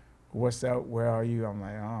week. What's up? Where are you? I'm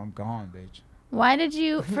like, oh, I'm gone, bitch. Why did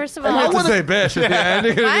you? First of all, I want to say bitch at the end.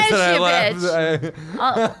 You could've Why just is said she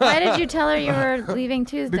I a left. why did you tell her you were leaving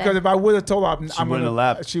Tuesday? Because if I would have told her, She wouldn't have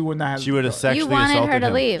left. She would not have. She would have sexually you wanted assaulted her to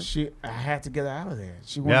him. leave. I had to get her out of there.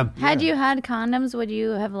 She Yeah. wouldn't- Had you had condoms, would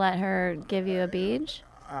you have let her give you a beach?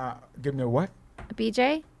 Give me a what? A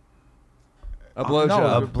BJ? A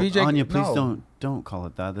blowjob. BJ Anya, please no. don't call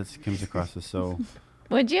it that. That comes across as so.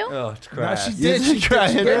 Would you? Oh, it's No, crass. she did. You She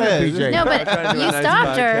tried did. it. BJ. No, but trying to do a you nice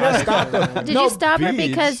stopped podcast. her. Did No, you stop her beach.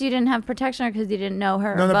 because you didn't have protection or because you didn't know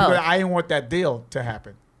her? No, or no, both? because I didn't want that deal to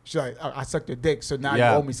happen. She's like, I sucked your dick, so now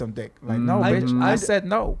Yeah. you owe me some dick. Like, no, bitch. I said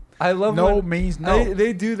no. I love No when means no.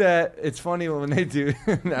 They do that. It's funny when they do.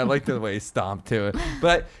 I like the way he stomped to it.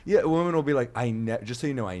 But yeah, women will be like, just so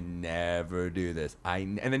you know, I never do this.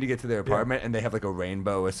 And then you get to their apartment and they have like a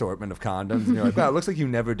rainbow assortment of condoms, and you're like, wow, it looks like you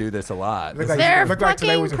never do this a lot. Look like- They're Looked like today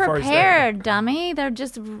fucking was the first day. prepared, dummy. They're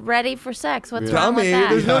just ready for sex. What's wrong with Dummy, that?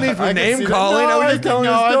 there's no need for I can see name that. calling. No, I was just telling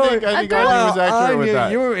the story. I think A Anya was girl- accurate with Anya,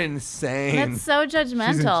 that. you're insane. That's so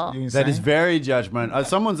judgmental. That is very judgmental.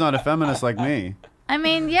 Someone's not a feminist like me. I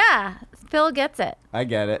mean, yeah, Phil gets it. I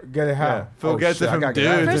get it. Get it how? Yeah, Phil gets shit, it I from gotta dudes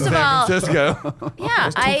get in out First of of here. all- San Francisco. Yeah,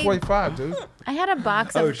 It's I 2:45, dude. I had a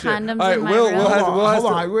box Oh, of shit. condoms All right, in my Will room. has- Hold to-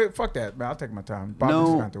 on. Wait, fuck that, man. I'll take my time. Bobby's No.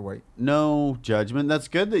 going to have to wait. No judgment. That's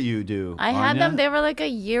good that you do. I had Anya. them. They were like a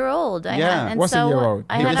year old. Yeah. And What's a so year old?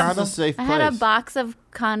 I You had get a, It's a safe I had a place. box of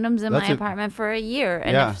condoms in That's my a- apartment for a year.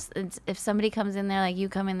 And Yeah. if somebody comes in there, like you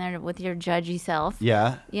come in there with your judgy self,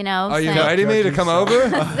 Yeah. you know, Are you saying, inviting me to come over?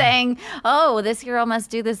 saying, "Oh, this girl must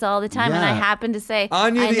do this all the time," and I Yeah. happen to say,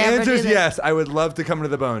 Anya, I the never answer do is this. yes. I would love to come to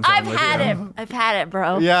the Bones. I've had it. I've had it,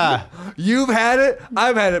 bro. Yeah. You've had it.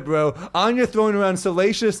 I've had it, bro. Anya throwing around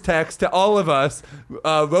salacious texts to all of us,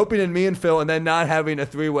 roping in me and Phil, and then not having a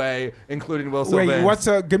three-way, including Will Wait,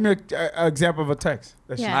 Sylvan. give me an example of a text.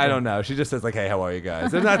 That she Yeah. I don't know. She just says like, "Hey, how are you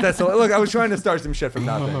guys?" They're not that. Look, I was trying to start some shit from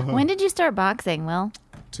nothing. When did you start boxing, Will?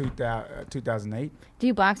 2008 Do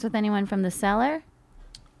you box with anyone from the cellar,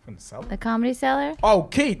 from the South. the Comedy Cellar? Oh,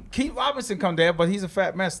 Keith Robinson come there, but he's a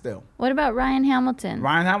fat mess still. What about Ryan Hamilton?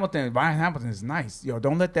 Ryan Hamilton is nice. Yo,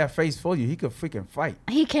 don't let that face fool you. He could freaking fight.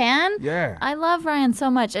 He can? Yeah. I love Ryan so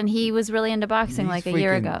much, and he was really into boxing He's like a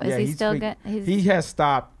year freaking- ago. Is yeah, he he's still freaking- good? He has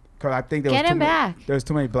stopped because I think there Get was him back. There was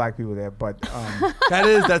too many black people there, but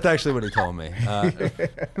That's actually what he told me.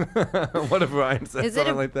 What if Ryan said Is it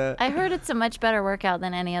something a- like that? I heard it's a much better workout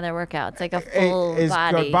than any other workout. It's like a full it's,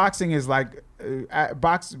 body. boxing is like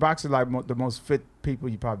box is like the most fit people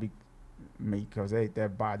you probably meet because their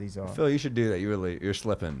bodies are. Phil, you should do that. You're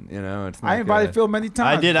slipping. You know, it's. I not invited good. Phil many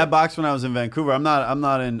times. I did. I boxed when I was in Vancouver. I'm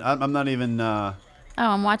not even. Oh,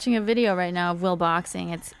 I'm watching a video right now of Will boxing.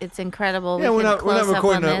 It's incredible. Yeah, we're not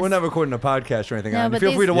recording. This. We're not recording a podcast or anything. No, on. but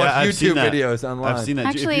Feel free to these- watch Yeah, I've YouTube seen that. videos online. I've seen that.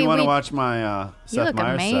 Actually, if you want to we- watch my You Seth look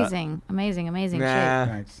Meyers set. amazing Nah. shape.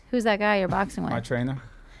 Thanks. Who's that guy you're boxing My with? trainer.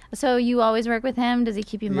 So you always work with him? Does he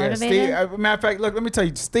keep you Yeah, motivated? Steve. Matter of fact, look, let me tell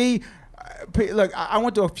you, Steve. Look, I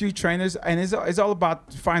went to a few trainers, and it's all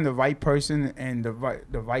about finding the right person and the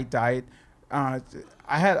right diet.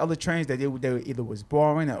 I had other trainers that they either was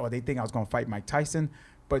boring or they think I was gonna fight Mike Tyson.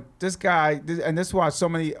 But this guy, and this is why so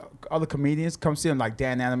many other comedians come see him, like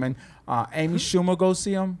Dan Anneman, Amy Schumer goes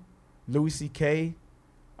see him, Louis C.K.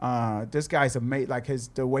 This guy's amazing. Like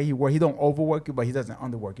the way he works, he don't overwork you, but he doesn't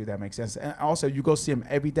underwork you. If that makes sense. And also, you go see him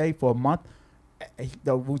every day for a month.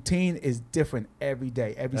 The routine is different every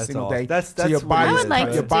day, every That's single awesome. day. That's so your what it body's, I would like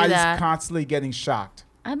to your do body's that. constantly getting shocked.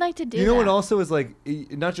 I'd like to do You know that. what also is like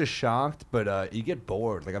not just shocked, but you get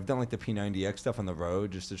bored. Like I've done like the P90X stuff on the road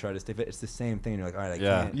just to try to stay fit. It's the same thing. You're like, all right,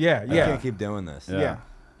 Yeah. Yeah, I yeah. can't keep doing this. Yeah.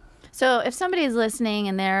 So if somebody's listening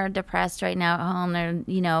and they're depressed right now at home,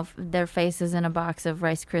 their face is in a box of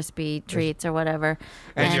Rice Krispie treats or whatever,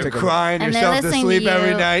 And you're Take a- crying and they're yourself to listening to sleep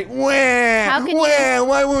every you. night. Where? How can Where?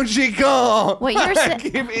 Why won't she call? What you're I sa-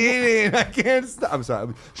 keep eating. I can't stop. I'm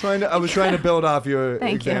sorry. I was trying to build off your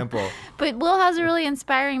Thank you. example. But Will has a really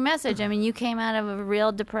inspiring message. I mean, you came out of a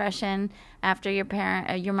real depression after your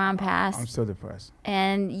mom I'm passed, still depressed.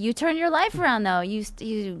 and you turned your life around. Though you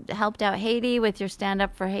helped out Haiti with your Stand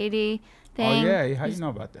Up for Haiti thing. Oh yeah, how you know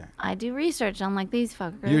about that? I do research on like these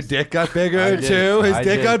fuckers. Your dick got bigger I did. too. His I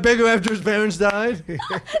dick did. got bigger after his parents died. Did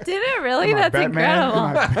it really? Am I That's Batman?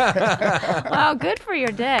 incredible. Wow, good for your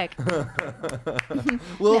dick.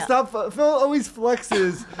 Well, No. stop. Phil always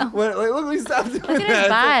flexes. When, like, look, stop doing Look at that. his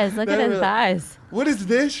thighs. Look at That his really- thighs. What is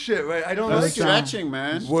this shit? Right? I don't I was like it. stretching,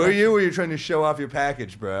 man. Were you trying to show off your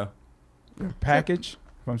package, bro? Package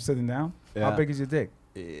from sitting down. Yeah. How big is your dick?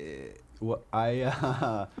 Well,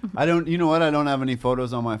 I don't. You know what? I don't have any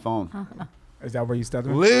photos on my phone. Is that where you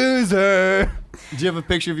stuttering? Loser. Do you have a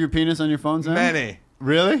picture of your penis on your phone, Sam? Many.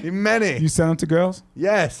 Really? Many. You send them to girls?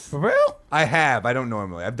 Yes. For real? I have. I don't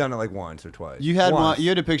normally. I've done it like once or twice. You had Once. one. You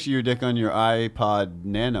had a picture of your dick on your iPod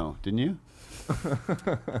Nano, didn't you?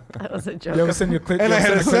 That was a joke. You ever send your clip? And I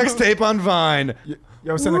had a sex tape on Vine. You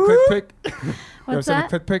ever send a clip pic? You ever What's send that? a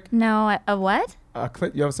clip pic? No, a what? A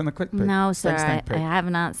clip? You ever send a clip pic? No, sir. Sex I tank pic? have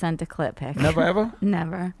not sent a clip pic. Never ever?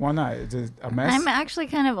 Never. Why not? Is it a mess? I'm actually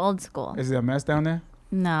kind of old school. Is it a mess down there?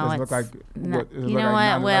 No, Does it it's look like? no, What, does it you look know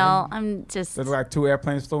like what? 9/11? Well, I'm just. Does it look like 2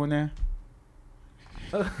 airplanes flew in there?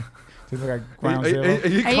 Does it look like Are, ground are zero? you Are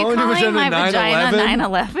you calling your calling my vagina vagina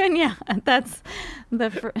 9/11? 9/11? Yeah, that's the.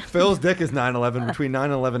 Phil's dick is 9/11 between 9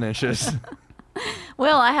 and 11 inches.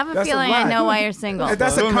 Will, I have a That's a feeling I lie. know why you're single. Hey,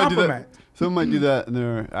 that's a Someone might do that- compliment. Someone might do that in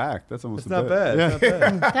their act. That's almost It's a not bit. bad. Yeah. It's not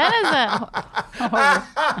bad. That is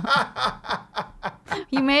a.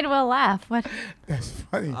 You made Will laugh. What? That's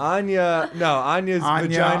funny. Anya's Anya,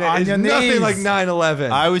 vagina is Anya nothing knees. like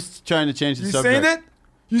 9/11. I was trying to change the You subject. seen it?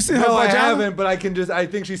 You seen her No, I vagina? haven't, but I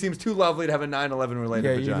think she seems too lovely to have a 9/11 related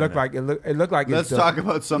Yeah, vagina. you look like it. Looked like Let's it's talk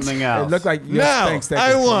about something It else. looked like your No, spank steak I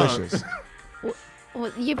is won't. delicious. Well,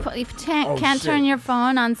 you can't, Oh, can't shit. turn your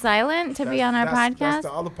phone on silent to be on our That's podcast.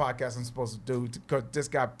 the other podcast I'm supposed to do because this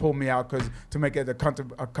guy pulled me out to make it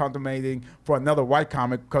accommodating for another white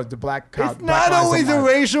comic because the black It's black not lives always don't a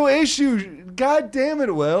matter. racial issue. God damn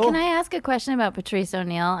it, Will. Can I ask a question about Patrice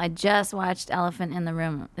O'Neill? I just watched Elephant in the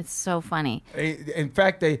Room. It's so funny. In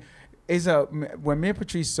fact, when me and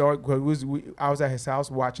Patrice saw it, 'cause I was at his house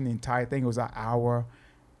watching the entire thing. It was an hour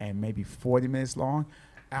and maybe 40 minutes long.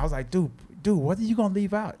 I was like, dude, what are you gonna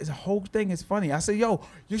leave out? It's a whole thing. It's funny. I said, yo,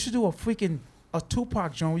 you should do a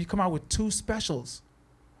Tupac joint where you come out with 2 specials,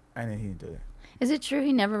 and then he didn't do that. Is it true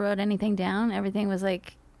he never wrote anything down? Everything was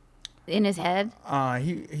like in his head?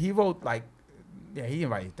 He wrote like, yeah, he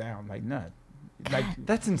didn't write it down like none. Like,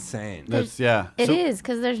 That's insane. That's yeah. It So- is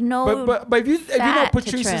because there's no. but if you know fat to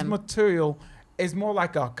Patrice's trim. material, it's more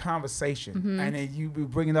like a conversation, and then you be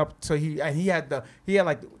bringing up. So he had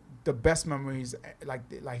like the best memories,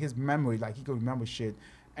 like his memory, like he could remember shit,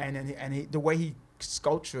 and then the way he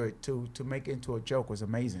sculptured it to make it into a joke was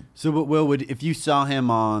amazing. So, but Will, if you saw him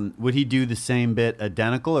would he do the same bit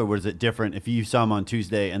identical, or was it different? If you saw him on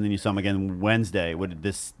Tuesday and then you saw him again Wednesday, would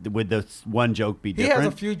this one joke be He different?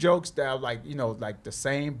 has a few jokes that are like like the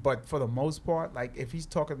same, but for the most part, like if he's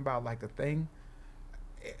talking about like a thing,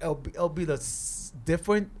 it'll be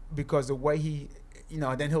different because the way he.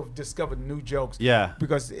 Then he'll discover new jokes. Yeah.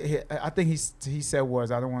 Because I think he said was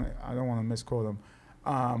I don't want to misquote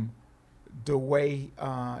him. The way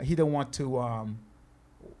he don't want to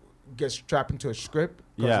get strapped into a script.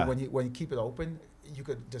 Yeah. When you keep it open, you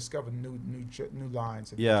could discover new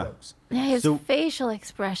lines and new Yeah. jokes. Yeah, his So- facial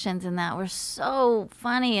expressions in that were so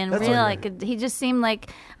funny and That's real. like- Like he just seemed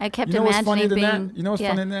like I kept You know what's funny imagining than being. that? You know what's yeah.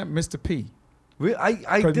 funny than that? Mr. P. I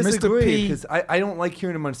 'Cause Mr. disagree P- because I don't like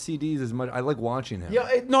hearing him on CDs as much. I like watching him. Yeah,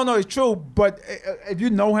 no, it's true. But if you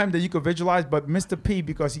know him, then you could visualize. But Mr. P,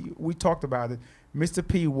 because we talked about it, Mr.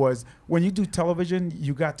 P was when you do television,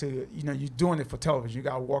 you got to, you're doing it for television. You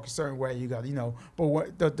got to walk a certain way. You got, But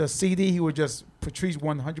what, the CD, he was just Patrice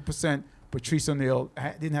 100%. Patrice O'Neill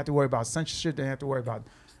didn't have to worry about censorship. Didn't have to worry about,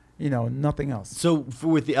 nothing else. So,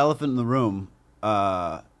 with the elephant in the room,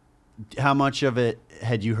 how much of it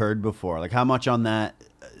had you heard before? Like, how much on that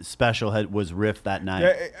special was riff that night?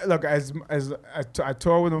 Yeah, look, as I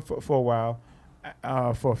toured with him for a while,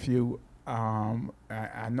 for a few.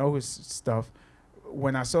 I know his stuff.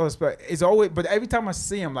 When I saw his, it's always. But every time I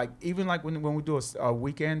see him, like even like when we do a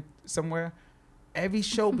weekend somewhere, every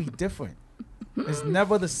show be different. It's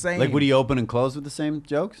never the same. Like, would he open and close with the same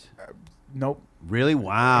jokes? Nope. Really? He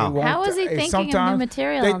Wow. won't- How was he thinking of the sometimes-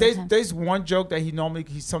 material all the time? There's one joke that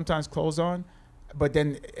he sometimes close on, but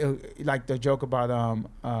then like the joke about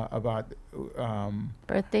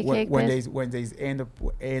Birthday cake. when biz? there's air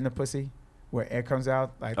in the pussy, where air comes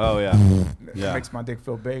out, like Oh, yeah. Yeah. makes my dick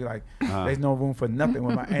feel big. Like Uh-huh. there's no room for nothing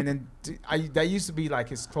with my. And then that used to be like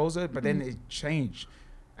his closer, but then it changed,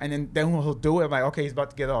 and then he'll do it. I'm like, okay, he's about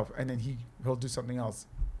to get off, and then he'll do something else.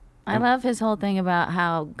 I love his whole thing about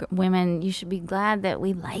how women, you should be glad that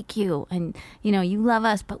we like you, and you love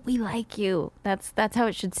us, but we like you. That's how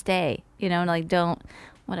it should stay. Like don't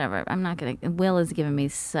whatever. I'm not gonna. Will is giving me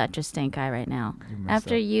such a stink eye right now. messed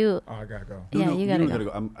After up. you, Oh, I gotta go. yeah, you gotta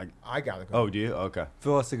go. I gotta go. Oh, do you? Okay.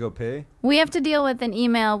 Phil has to go pee. We have to deal with an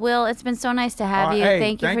email. Will, it's been so nice to have you. Hey,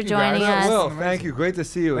 Thank you for thank you, joining guys. us. Will, thank you. Great to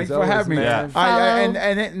see you. Thanks as for always, having me.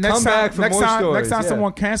 man. Next Come time, back for next more time, stories, next time yeah.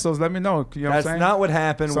 someone cancels, let me know. You know what I'm That's saying? not what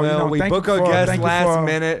happened, So, Will. We thank book you our for- guests thank you last for-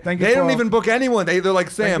 minute. thank you They don't for- even book anyone. They're like,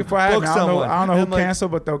 Thank Sam, you for having book me. I don't know, someone. I don't know who I'm like,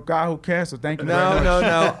 canceled, but the guy who canceled, thank you very No, much.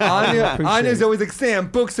 no. Appreciate Anya's it. always like, Sam,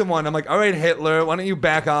 book someone. I'm like, all right, Hitler, why don't you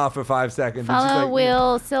back off for 5 seconds? And she's Follow like,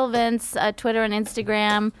 Will Sylvans, Twitter and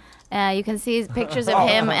Instagram. You can see pictures of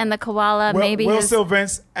him and the koala. Maybe Will his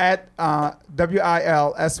Sylvince at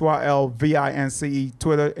WILSYLVINCE,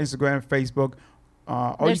 Twitter, Instagram, Facebook.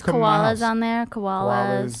 there's you come to my koalas house. on there.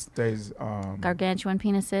 Koalas. There's Gargantuan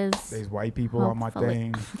penises. there's white people on my Hopefully.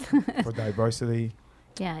 thing for diversity.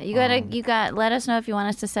 Yeah, you gotta let us know if you want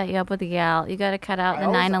us to set you up with a gal. You gotta cut out I the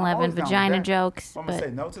always- 9/11 I'm always down vagina with that. jokes. I'm gonna But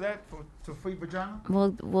say no to that to free vagina.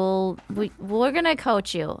 we're gonna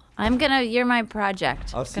coach you. You're my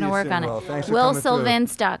project. I'll see Gonna you work soon, on Will. it. Thanks for coming through.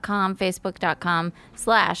 WillSylvince.com,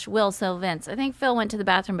 Facebook.com/Will Sylvince. I think Phil went to the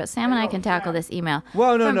bathroom, but Sam and I can tackle this email.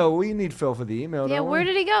 Well, From- no. We need Phil for the email. Yeah, don't where we?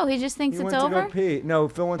 did he go? He just thinks He it's went over. to go pee. No,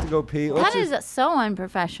 Phil went to go pee. That is so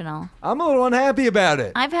unprofessional. I'm a little unhappy about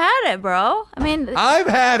it. I've had it, bro. I mean, I've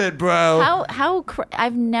had it, bro.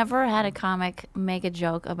 I've never had a comic make a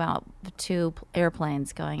joke about two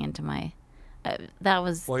airplanes going into my. That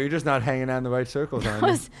was Well, you're just not hanging out in the right circles, aren't you?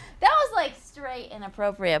 that was like straight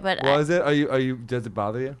inappropriate. But Was it? Are you? Does it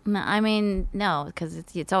bother you? no, I mean, no, because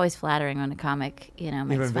it's always flattering when a comic makes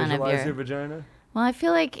Even fun of visualize your your. vagina? Well, I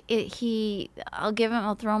feel like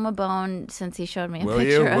I'll throw him a bone since he showed me a Will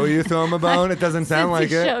picture. you? Will you throw him a bone? It doesn't sound Since like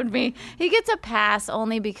he it. showed me. He gets a pass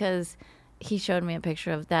only because he showed me a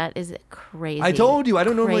picture of that. Is crazy. I told you I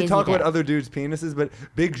don't normally Crazy talk about dick. other dudes' penises, but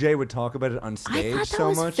Big J would talk about it on stage thought that so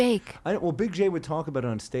was much. fake. Well, Big J would talk about it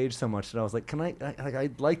on stage so much that I was like,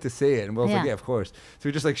 I'd like to see it, and Will's like, Yeah. yeah, of course. So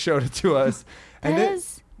he just like showed it to us, and That then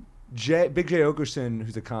is- Big J Okerson,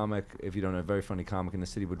 who's a comic, if you don't know, a very funny comic in the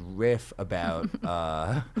city, would riff about.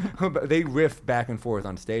 They riff back and forth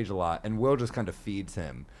on stage a lot, and Will just kind of feeds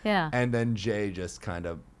him. Yeah. And then Jay just kind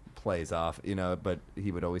of plays off, but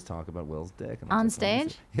he would always talk about Will's dick. And I On was like, "What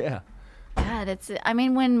is stage? it?" Yeah. God, I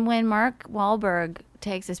mean, when Mark Wahlberg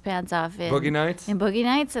takes his pants off in Boogie Nights? in Boogie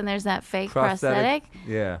Nights, and there's that fake prosthetic.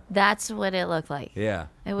 Yeah. That's what it looked like. Yeah.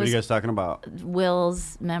 It What are was you guys talking about?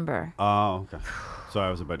 Will's member. Oh, okay. Sorry,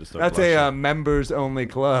 I was about to start. That's blushing. a members only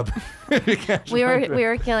club. We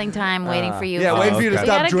were killing time waiting for you. Yeah, Phil. waiting for you to okay. We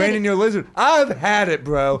stop gotta draining get- your lizard. I've had it,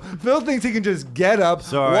 bro. Phil thinks he can just get up,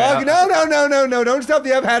 Sorry, walk. No. Don't stop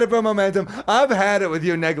the I've had it, bro momentum. I've had it with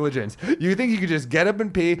your negligence. You think you can just get up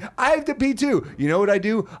and pee? I have to pee too. You know what I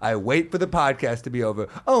do? I wait for the podcast to be over.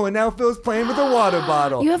 Oh, and now Phil's playing with a water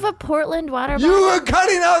bottle. You have a Portland water You bottle. were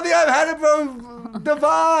cutting out the I've had it, bro. The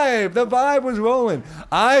vibe was rolling.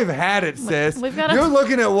 I've had it, sis. We've gotta- You're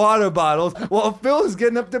looking at water bottles while Phil's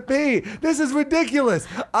getting up to pee. This is ridiculous.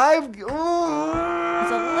 There's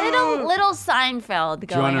a little Seinfeld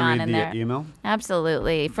Do you want going to on read in the there. email?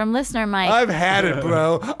 Absolutely, from listener Mike. I've had it,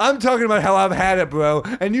 bro. I'm talking about how I've had it, bro.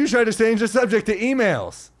 And you try to change the subject to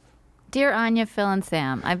emails. Dear Anya, Phil, and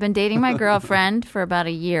Sam, I've been dating my girlfriend for about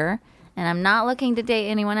a year, and I'm not looking to date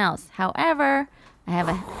anyone else. However, I have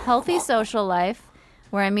a healthy social life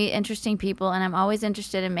where I meet interesting people, and I'm always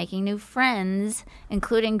interested in making new friends,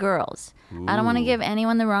 including girls. I don't want to give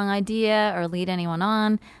anyone the wrong idea or lead anyone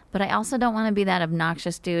on, but I also don't want to be that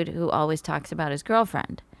obnoxious dude who always talks about his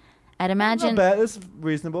girlfriend. I'd imagine Not bad. That's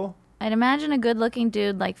reasonable. a good-looking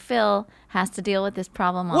dude like Phil has to deal with this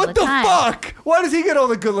problem all What the the time. fuck? Why does he get all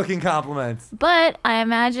the good-looking compliments? But I'm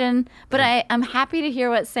happy to hear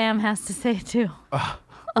what Sam has to say too. What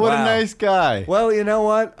Wow. a nice guy. Well, you know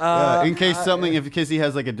what? In case he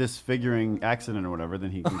has like a disfiguring accident or whatever,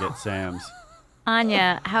 then he can get Sam's.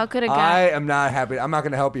 Anya, how could a I guy? am not happy. I'm not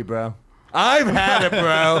going to help you, bro. I've had it,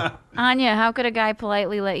 bro. Anya, how could a guy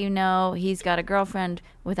politely let you know he's got a girlfriend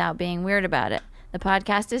without being weird about it? The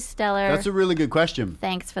podcast is stellar. That's a really good question.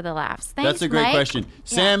 Thanks for the laughs. Thanks, That's a great Mike. question.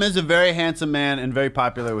 Sam is a very handsome man and very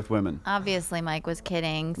popular with women. Obviously, Mike was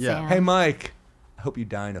kidding. Yeah. Sam. Hey, Mike. I hope you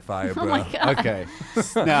die in a fire, bro. Oh my God. Okay.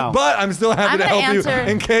 Now, But I'm still happy I'm to gonna help answer-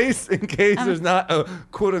 you in case there's not a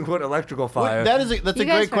quote unquote electrical fire. that's a You great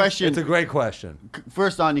guys first. question. It's a great question.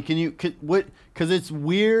 First, Anya, because it's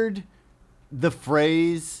weird, the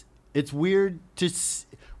phrase, it's weird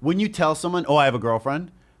when you tell someone, oh, I have a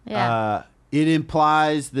girlfriend, Yeah. it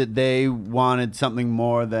implies that they wanted something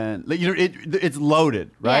more than, it's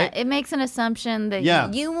loaded, right? Yeah, it makes an assumption that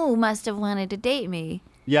Yeah. you must have wanted to date me.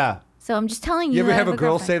 Yeah. So I'm just telling you. You ever I have a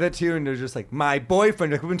girl girlfriend. say that to you and they're just like, my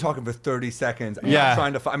boyfriend, like, we've been talking for 30 seconds. I'm Yeah. not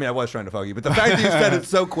trying to, I mean, I was trying to fuck you, but the fact that you said it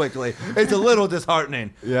so quickly, it's a little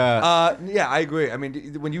disheartening. Yeah. Yeah, I agree. I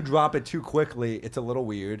mean, when you drop it too quickly, it's a little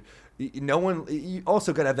weird. No one, you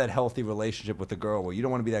also got to have that healthy relationship with the girl where you don't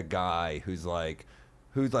want to be that guy who's like,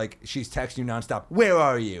 she's texting you nonstop. Where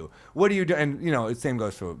are you? What are you doing? And the same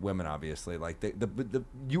goes for women, obviously. Like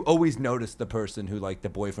you always notice the person who like the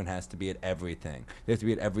boyfriend has to be at everything. They have to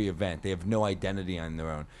be at every event. They have no identity on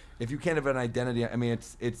their own. If you can't have an identity, I mean,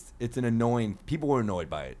 it's an annoying. People are annoyed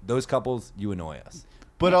by it. Those couples, you annoy us.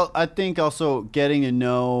 But I think also getting to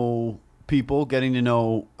know people, getting to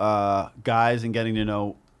know guys, and getting to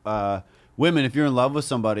know women. If you're in love with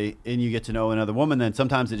somebody and you get to know another woman, then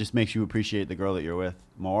sometimes it just makes you appreciate the girl that you're with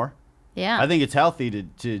more. Yeah. I think it's healthy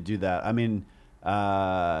to do that. I mean,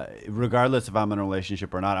 regardless if I'm in a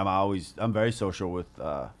relationship or not, I'm very social with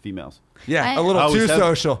females. Yeah, a little too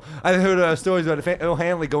social. I heard stories about Phil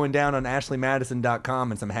Hanley going down on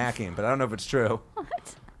AshleyMadison.com and some hacking, but I don't know if it's true.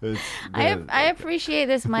 I appreciate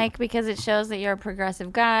this, Mike, because it shows that you're a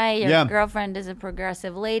progressive guy. Your girlfriend is a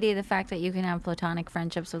progressive lady. The fact that you can have platonic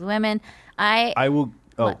friendships with women. I will.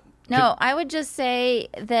 Oh. No, I would just say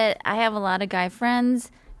that I have a lot of guy friends,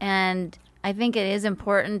 and I think it is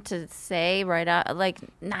important to say right off, like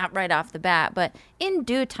not right off the bat, but in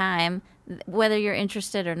due time, whether you're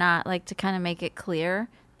interested or not, like to kind of make it clear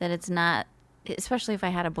that it's not. Especially if I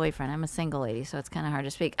had a boyfriend. I'm a single lady, so it's kind of hard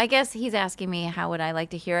to speak. I guess he's asking me how would I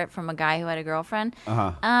like to hear it from a guy who had a girlfriend.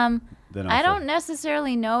 I don't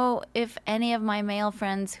necessarily know if any of my male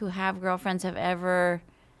friends who have girlfriends have ever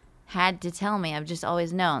had to tell me. I've just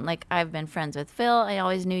always known. Like, I've been friends with Phil. I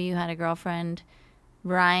always knew you had a girlfriend.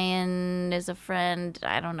 Ryan is a friend.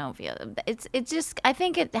 I don't know if you. It's just. I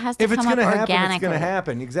think it has to come up organically. If it's gonna happen, it's gonna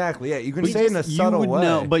happen. Exactly. Yeah, you can say it in a subtle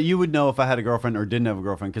way. But you would know if I had a girlfriend or didn't have a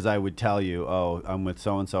girlfriend because I would tell you, oh, I'm with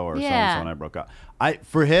so and so or so and so, and I broke up.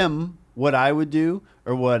 For him, what I would do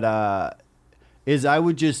or what is I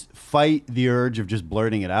would just fight the urge of just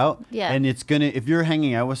blurting it out. Yeah. And it's gonna if you're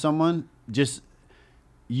hanging out with someone, it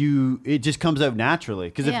just comes out naturally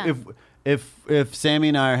because if Sammy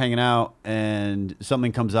and I are hanging out and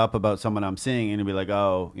something comes up about someone I'm seeing and it'll be like,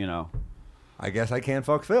 oh, I guess I can't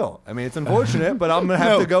fuck Phil. I mean, it's unfortunate, but I'm gonna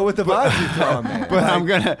have to go with the vibes you're telling me.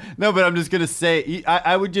 But I'm just gonna say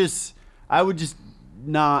I would just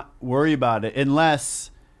not worry about it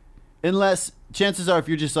unless chances are if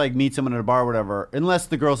you just like meet someone at a bar or whatever, unless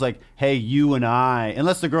the girl's like, hey,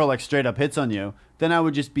 unless the girl like straight up hits on you, then I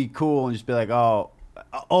would just be cool and just be like, just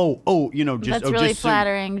that's really just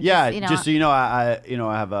flattering. Just so you know, I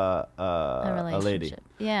have a lady.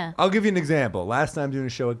 Yeah. I'll give you an example. Last time doing a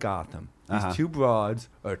show at Gotham, these two broads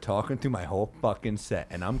are talking through my whole fucking set,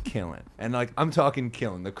 and I'm killing. And like, I'm talking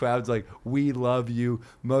killing. The crowd's like, "We love you."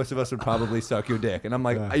 Most of us would probably suck your dick, and I'm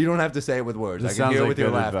like, "You don't have to say it with words. I can hear it with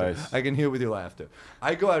your laughter. Advice. I can hear it with your laughter."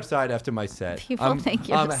 I go outside after my set. People think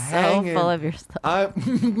you're so full of yourself.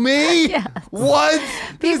 Me? Yes. What?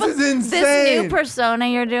 This is insane. This new persona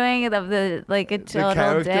you're doing of a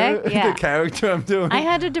total dick. Yeah. The character I'm doing. I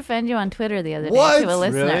had to defend you on Twitter the other day What? to a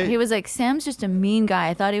listener. Really? He was like, "Sam's just a mean guy.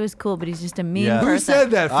 I thought he was cool, but he's just a mean person." Who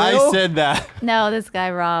said that, Phil? I said that. No, this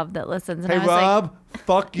guy Rob that listens. And Hey, I was Rob,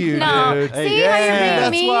 fuck you, No. dude. See how you're being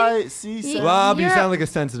that's mean? why. See, Rob, you You're- sound like a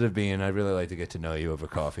sensitive being. I'd really like to get to know you over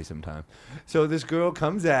coffee sometime. So this girl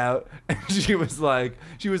comes out, and she was like,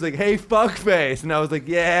 "Hey, fuckface," and I was like,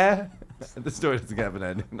 "Yeah." The story doesn't have an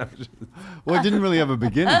ending. No, well, it didn't really have a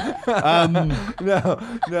beginning.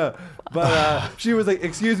 no. But she was like,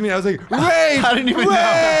 "Excuse me." I was like, "Rape! I didn't even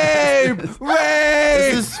know.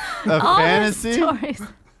 Rape!" Is this a All his fantasy? stories.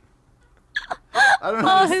 I don't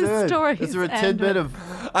all his understand. stories Is there a end tidbit with-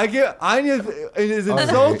 of? I get Anya is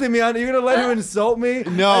insulting me. Anya, you're gonna let her insult me?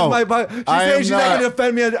 No, She's I saying am she's not not. gonna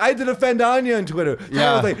defend me. I had to defend Anya on Twitter.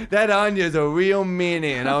 Yeah. I was like, that Anya is a real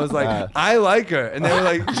meanie, and I was like, I like her, and they were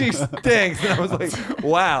like, she stinks, and I was like,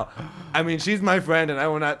 wow. I mean, she's my friend, and I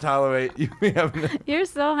will not tolerate you having. You're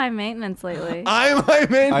so high maintenance lately. I'm high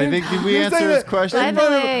maintenance. I think did we You're answer saying his that question? By in the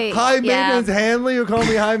front of way, high yeah. maintenance Hanley, you're calling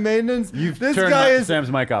me high maintenance. This guy is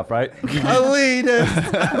Sam's mic off, right? elitist.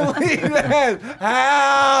 Elitist.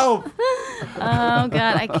 Help! Oh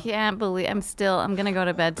God, I can't believe I'm gonna go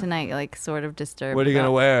to bed tonight, like sort of disturbed. What are you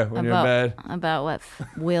gonna wear when you're in bed? About what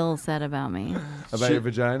Will said about me. About your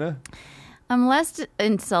vagina? I'm less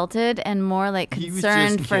insulted and more like He was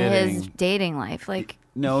concerned just for his kidding. dating life. Like,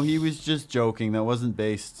 No, he was just joking. That wasn't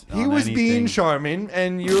based. He on was anything. being charming,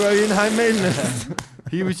 and you are in high maintenance.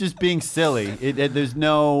 He was just being silly. There's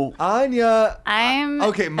no. Anya. I'm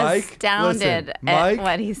Okay, Mike, astounded listen, Mike, at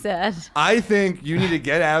what he said. I think you need to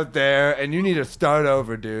get out there and you need to start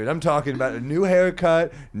over, dude. I'm talking about a new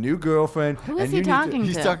haircut, new girlfriend. Who is and he you need talking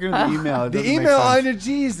He's to? talking to the email. It The doesn't make email, sense. Anya,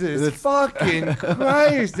 Jesus, fucking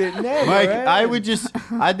Christ, it never Mike, ends.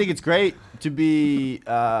 I think it's great to be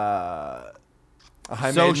A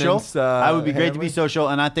high social. maintenance, I would be great to be handler? social,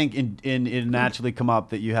 and I think it naturally come up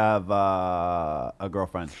that you have a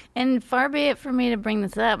girlfriend. And far be it for me to bring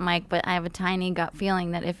this up, Mike, but I have a tiny gut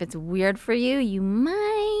feeling that if it's weird for you, you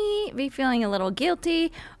might be feeling a little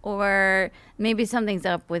guilty, or maybe something's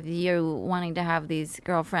up with you wanting to have these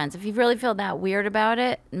girlfriends. If you really feel that weird about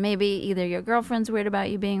it, maybe either your girlfriend's weird about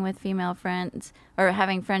you being with female friends or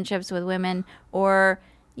having friendships with women, or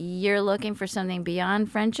you're looking for something beyond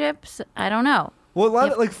friendships. I don't know. Well, a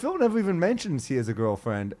lot of, like, Phil never even mentions he has a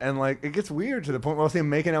girlfriend, and like it gets weird to the point where I'll see him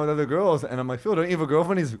making out with other girls, and I'm like, Phil, don't you have a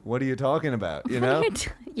girlfriend? He's, what are you talking about? You know?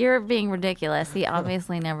 You're being ridiculous. He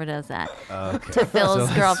obviously never does that. To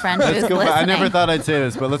Phil's girlfriend who's Let's go. listening. I never thought I'd say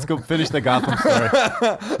this, but let's go finish the Gotham story.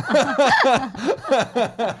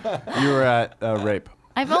 You were at rape.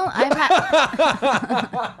 I've had.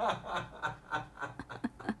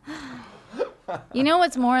 You know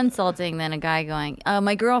what's more insulting than a guy going,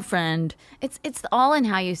 my girlfriend? It's all in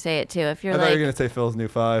how you say it too. If you're I thought you like, were gonna say Phil's new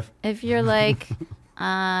 5. if you're like,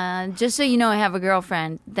 just so you know, I have a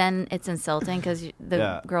girlfriend, then it's insulting because the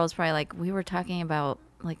Yeah. girl's probably like, we were talking about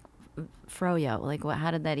like froyo, like what?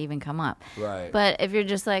 How did that even come up? Right. But if you're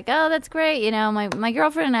just like, oh, that's great, you know, my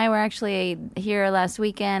girlfriend and I were actually here last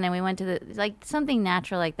weekend, and we went to the like something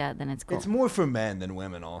natural like that, then it's cool. It's more for men than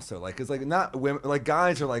women, also. Like, it's like not women. Like,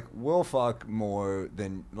 guys are like, we'll fuck more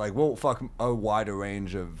than like we'll fuck a wider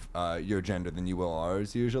range of your gender than you will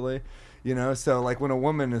ours usually. You know, so like when a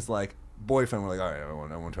woman is like boyfriend, we're like, all right,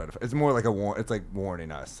 I won't try to. It's more like it's like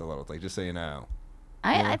warning us a little. It's like, just so you know.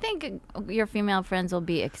 I think your female friends will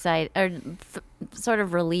be excited or sort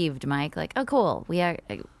of relieved, Mike. Like, oh, cool. We are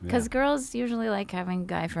because girls usually like having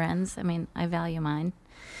guy friends. I mean, I value mine.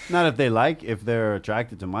 Not if they're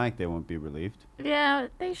attracted to Mike, they won't be relieved. Yeah,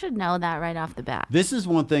 they should know that right off the bat. This is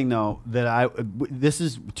one thing though that this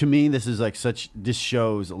is like this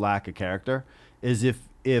shows lack of character. Is if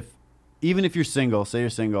even if you're single, say you're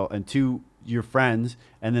single, and your friends,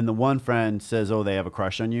 and then the one friend says, oh, they have a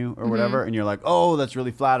crush on you or whatever, and you're like, oh, that's really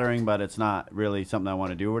flattering, but it's not really something I want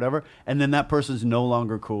to do or whatever, and then that person's no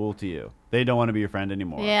longer cool to you. They don't want to be your friend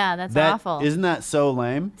anymore. Yeah, that's awful. Isn't that so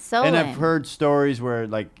lame? So and lame. I've heard stories where,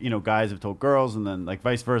 like, you know, guys have told girls, and then like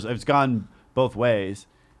vice versa. It's gone both ways,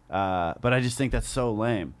 but I just think that's so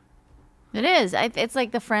lame. It is. It's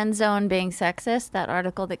like the friend zone being sexist. That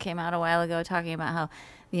article that came out a while ago talking about how,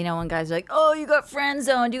 you know, when guys are like, oh, you got friend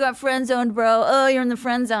zoned, bro. Oh, you're in the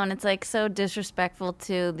friend zone. It's like so disrespectful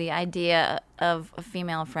to the idea of a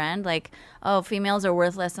female friend. Like, oh, females are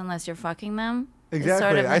worthless unless you're fucking them. Exactly. Is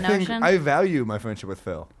sort of the I think notion. I value my friendship with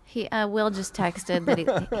Phil. He Will just texted that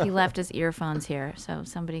he left his earphones here, so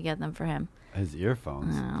somebody get them for him. His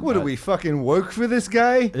earphones. What do we fucking work for this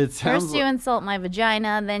guy? It sounds First you insult my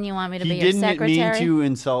vagina, then you want me to he be your didn't secretary. mean to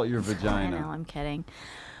insult your I vagina. know, I'm kidding.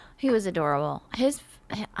 He was adorable.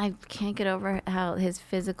 I can't get over how his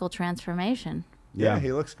physical transformation. Yeah,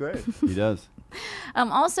 he looks great. He does.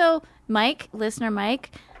 Also, Mike, listener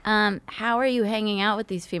Mike, how are you hanging out with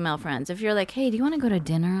these female friends? If you're like, hey, do you want to go to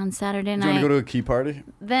dinner on Saturday Do you want night? to go to a key party?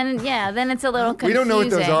 Then it's a little confusing. We don't know what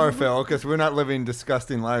those are, Phil, because we're not living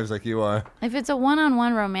disgusting lives like you are. If it's a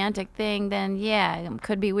one-on-one romantic thing, then yeah, it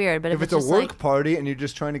could be weird. But If it's a just work like, party and you're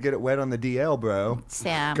just trying to get it wet on the DL, bro,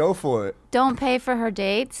 Sam, go for it. don't pay for her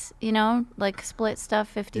dates, you know, like split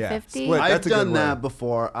stuff 50-50. Yeah, split. I've That's a good done that word.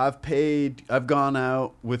 before. I've gone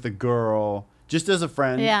out with a girl just as a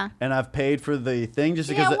friend. Yeah. And I've paid for the thing just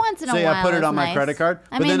Yeah, because once in a say I while put it is on my nice. credit card.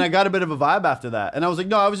 I But then mean- I got a bit of a vibe after that. And I was like,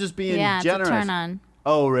 no, I was just being Yeah, generous. it's a turn on.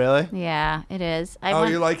 Oh, really? Yeah, it is.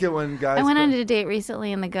 You like it when guys... I went on a date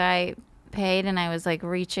recently and the guy paid and I was like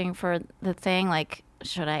reaching for the thing, like,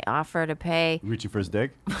 should I offer to pay? Reaching for his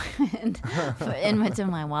dick? and into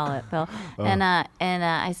my wallet, Phil. And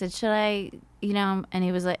I said, should I, you know, and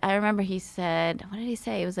he was like, I remember he said, what did he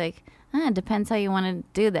say? He was like, it depends how you want to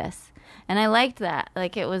do this. And I liked that.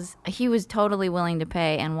 Like he was totally willing to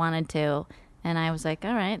pay and wanted to. And I was like,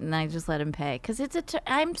 all right. And I just let him pay. Because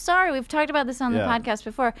I'm sorry. We've talked about this on the podcast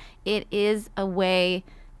before. It is a way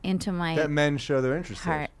into my that men show their interest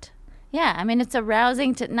in. heart. Yeah. I mean, it's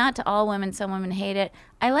arousing not to all women. Some women hate it.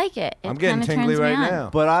 I like it. I'm getting kinda tingly turns me right on. now.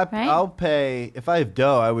 But Right? I'll pay, if I have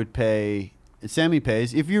dough, I would pay Sammy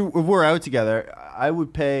pays. If we're out together, I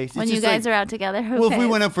would pay. When you guys are out together, who well, pays? if we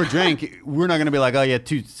went out for a drink, we're not going to be like, oh yeah,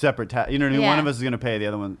 two separate. You know what I mean? Yeah. One of us is going to pay, the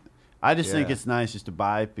other one. I just think Yeah. it's nice just to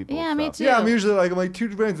buy people. Yeah, stuff. me too. Yeah, I'm usually like, I'm like 2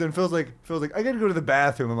 drinks, and Phil's like, I gotta go to the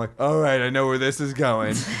bathroom. I'm like, all right, I know where this is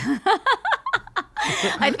going.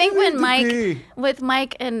 I think when pee. with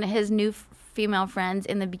Mike and his new female friends,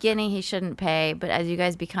 in the beginning he shouldn't pay, but as you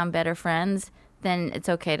guys become better friends, then it's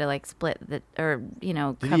okay to like split or Did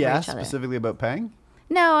cover he each ask other. specifically about paying?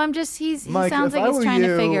 No, I'm just he Mike, sounds if like I he's were trying to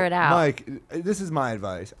you, figure it out. Mike, this is my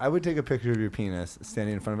advice. I would take a picture of your penis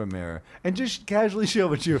standing in front of a mirror and just casually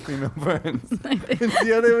show it to your female friends and see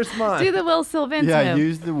how they respond. Do the Will Sylvans Yeah, move.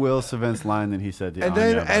 use the Will Sylvans line that he said. To And Anya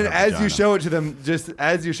then, about and her as you vagina. show it to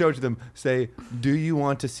them, say, "Do you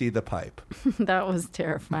want to see the pipe?" That was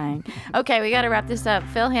terrifying. Okay, we got to wrap this up.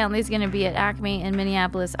 Phil Hanley's going to be at Acme in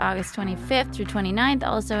Minneapolis August 25th through 29th.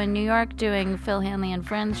 Also in New York doing Phil Hanley and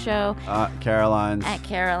Friends show Caroline's. at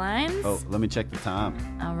Caroline's. Oh, let me check the time.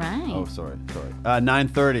 All right. Oh, sorry.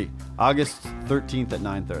 9:30. August 13th at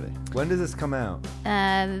 9:30. When does this come out?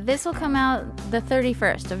 This will come out the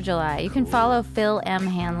 31st of July. You can follow Phil M.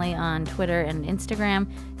 Hanley on Twitter and Instagram.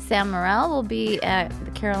 Sam Morrell will be at the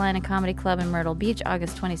Carolina Comedy Club in Myrtle Beach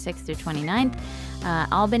August 26th through 29th.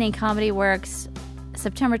 Albany Comedy Works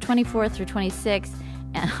September 24th through 26th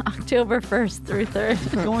and October 1st through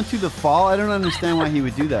 3rd. Going to the fall? I don't understand why he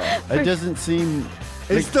would do that. It doesn't seem.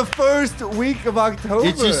 It's the first week of October.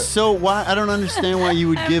 It's just so why I don't understand why you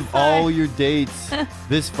would I'm give sorry. all your dates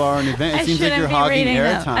this far in advance. It I seems like you're shouldn't be hogging reading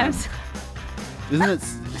them. I'm airtime. Isn't it?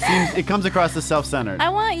 Seems it comes across as self-centered. I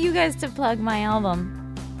want you guys to plug my album.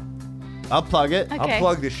 I'll plug it. Okay. I'll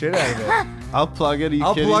plug the shit out of it. I'll plug it. Are you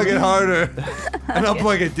I'll kidding plug me? it harder, and I'll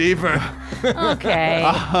plug it deeper. Okay.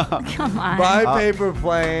 Come on. By Paper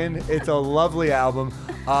Plane. It's a lovely album.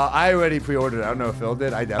 I already pre-ordered it. I don't know if Phil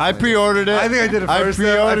did. I definitely I pre-ordered it. I think I did it first. I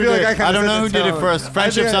pre-ordered I feel like it. I kinda I don't set know the who did it tone. first. I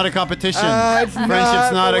Friendship's think not a competition. It's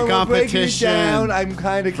Friendship's not a but when we're breaking it competition. down, I'm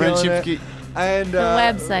kind of killing Friendship. it. And The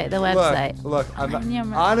website. Look, I'm Anya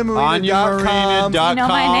Marie. AnyaMarina.com. You know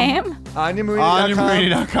my name? AnyaMarina.com.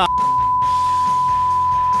 AnyaMarina.com.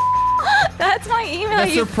 That's my email.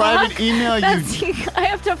 That's you her private fuck. email, you- That's I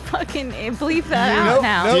have to fucking bleep that out Nope,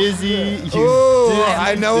 now. nope. Dizzy. You Oh, dizzy.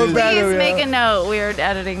 I know it better. Please yeah. make a note. We're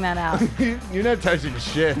editing that out. You're not touching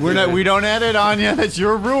shit. We don't edit Anya. That's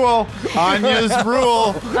your rule. Anya's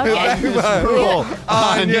rule. Okay. Anya's rule.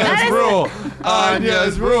 Anya's rule.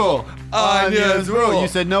 Anya's rule. Anya's rule. You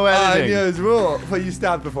said no editing. Anya's rule. But you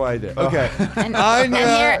stopped before I did. Okay. And,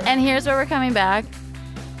 Anya. and here's where we're coming back.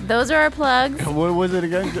 Those are our plugs. What was it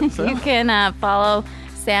again? You can follow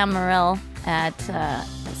Sam Morril at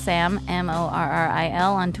Sam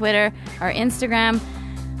Morril on Twitter or Instagram.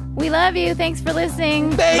 We love you. Thanks for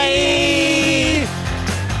listening. Bye.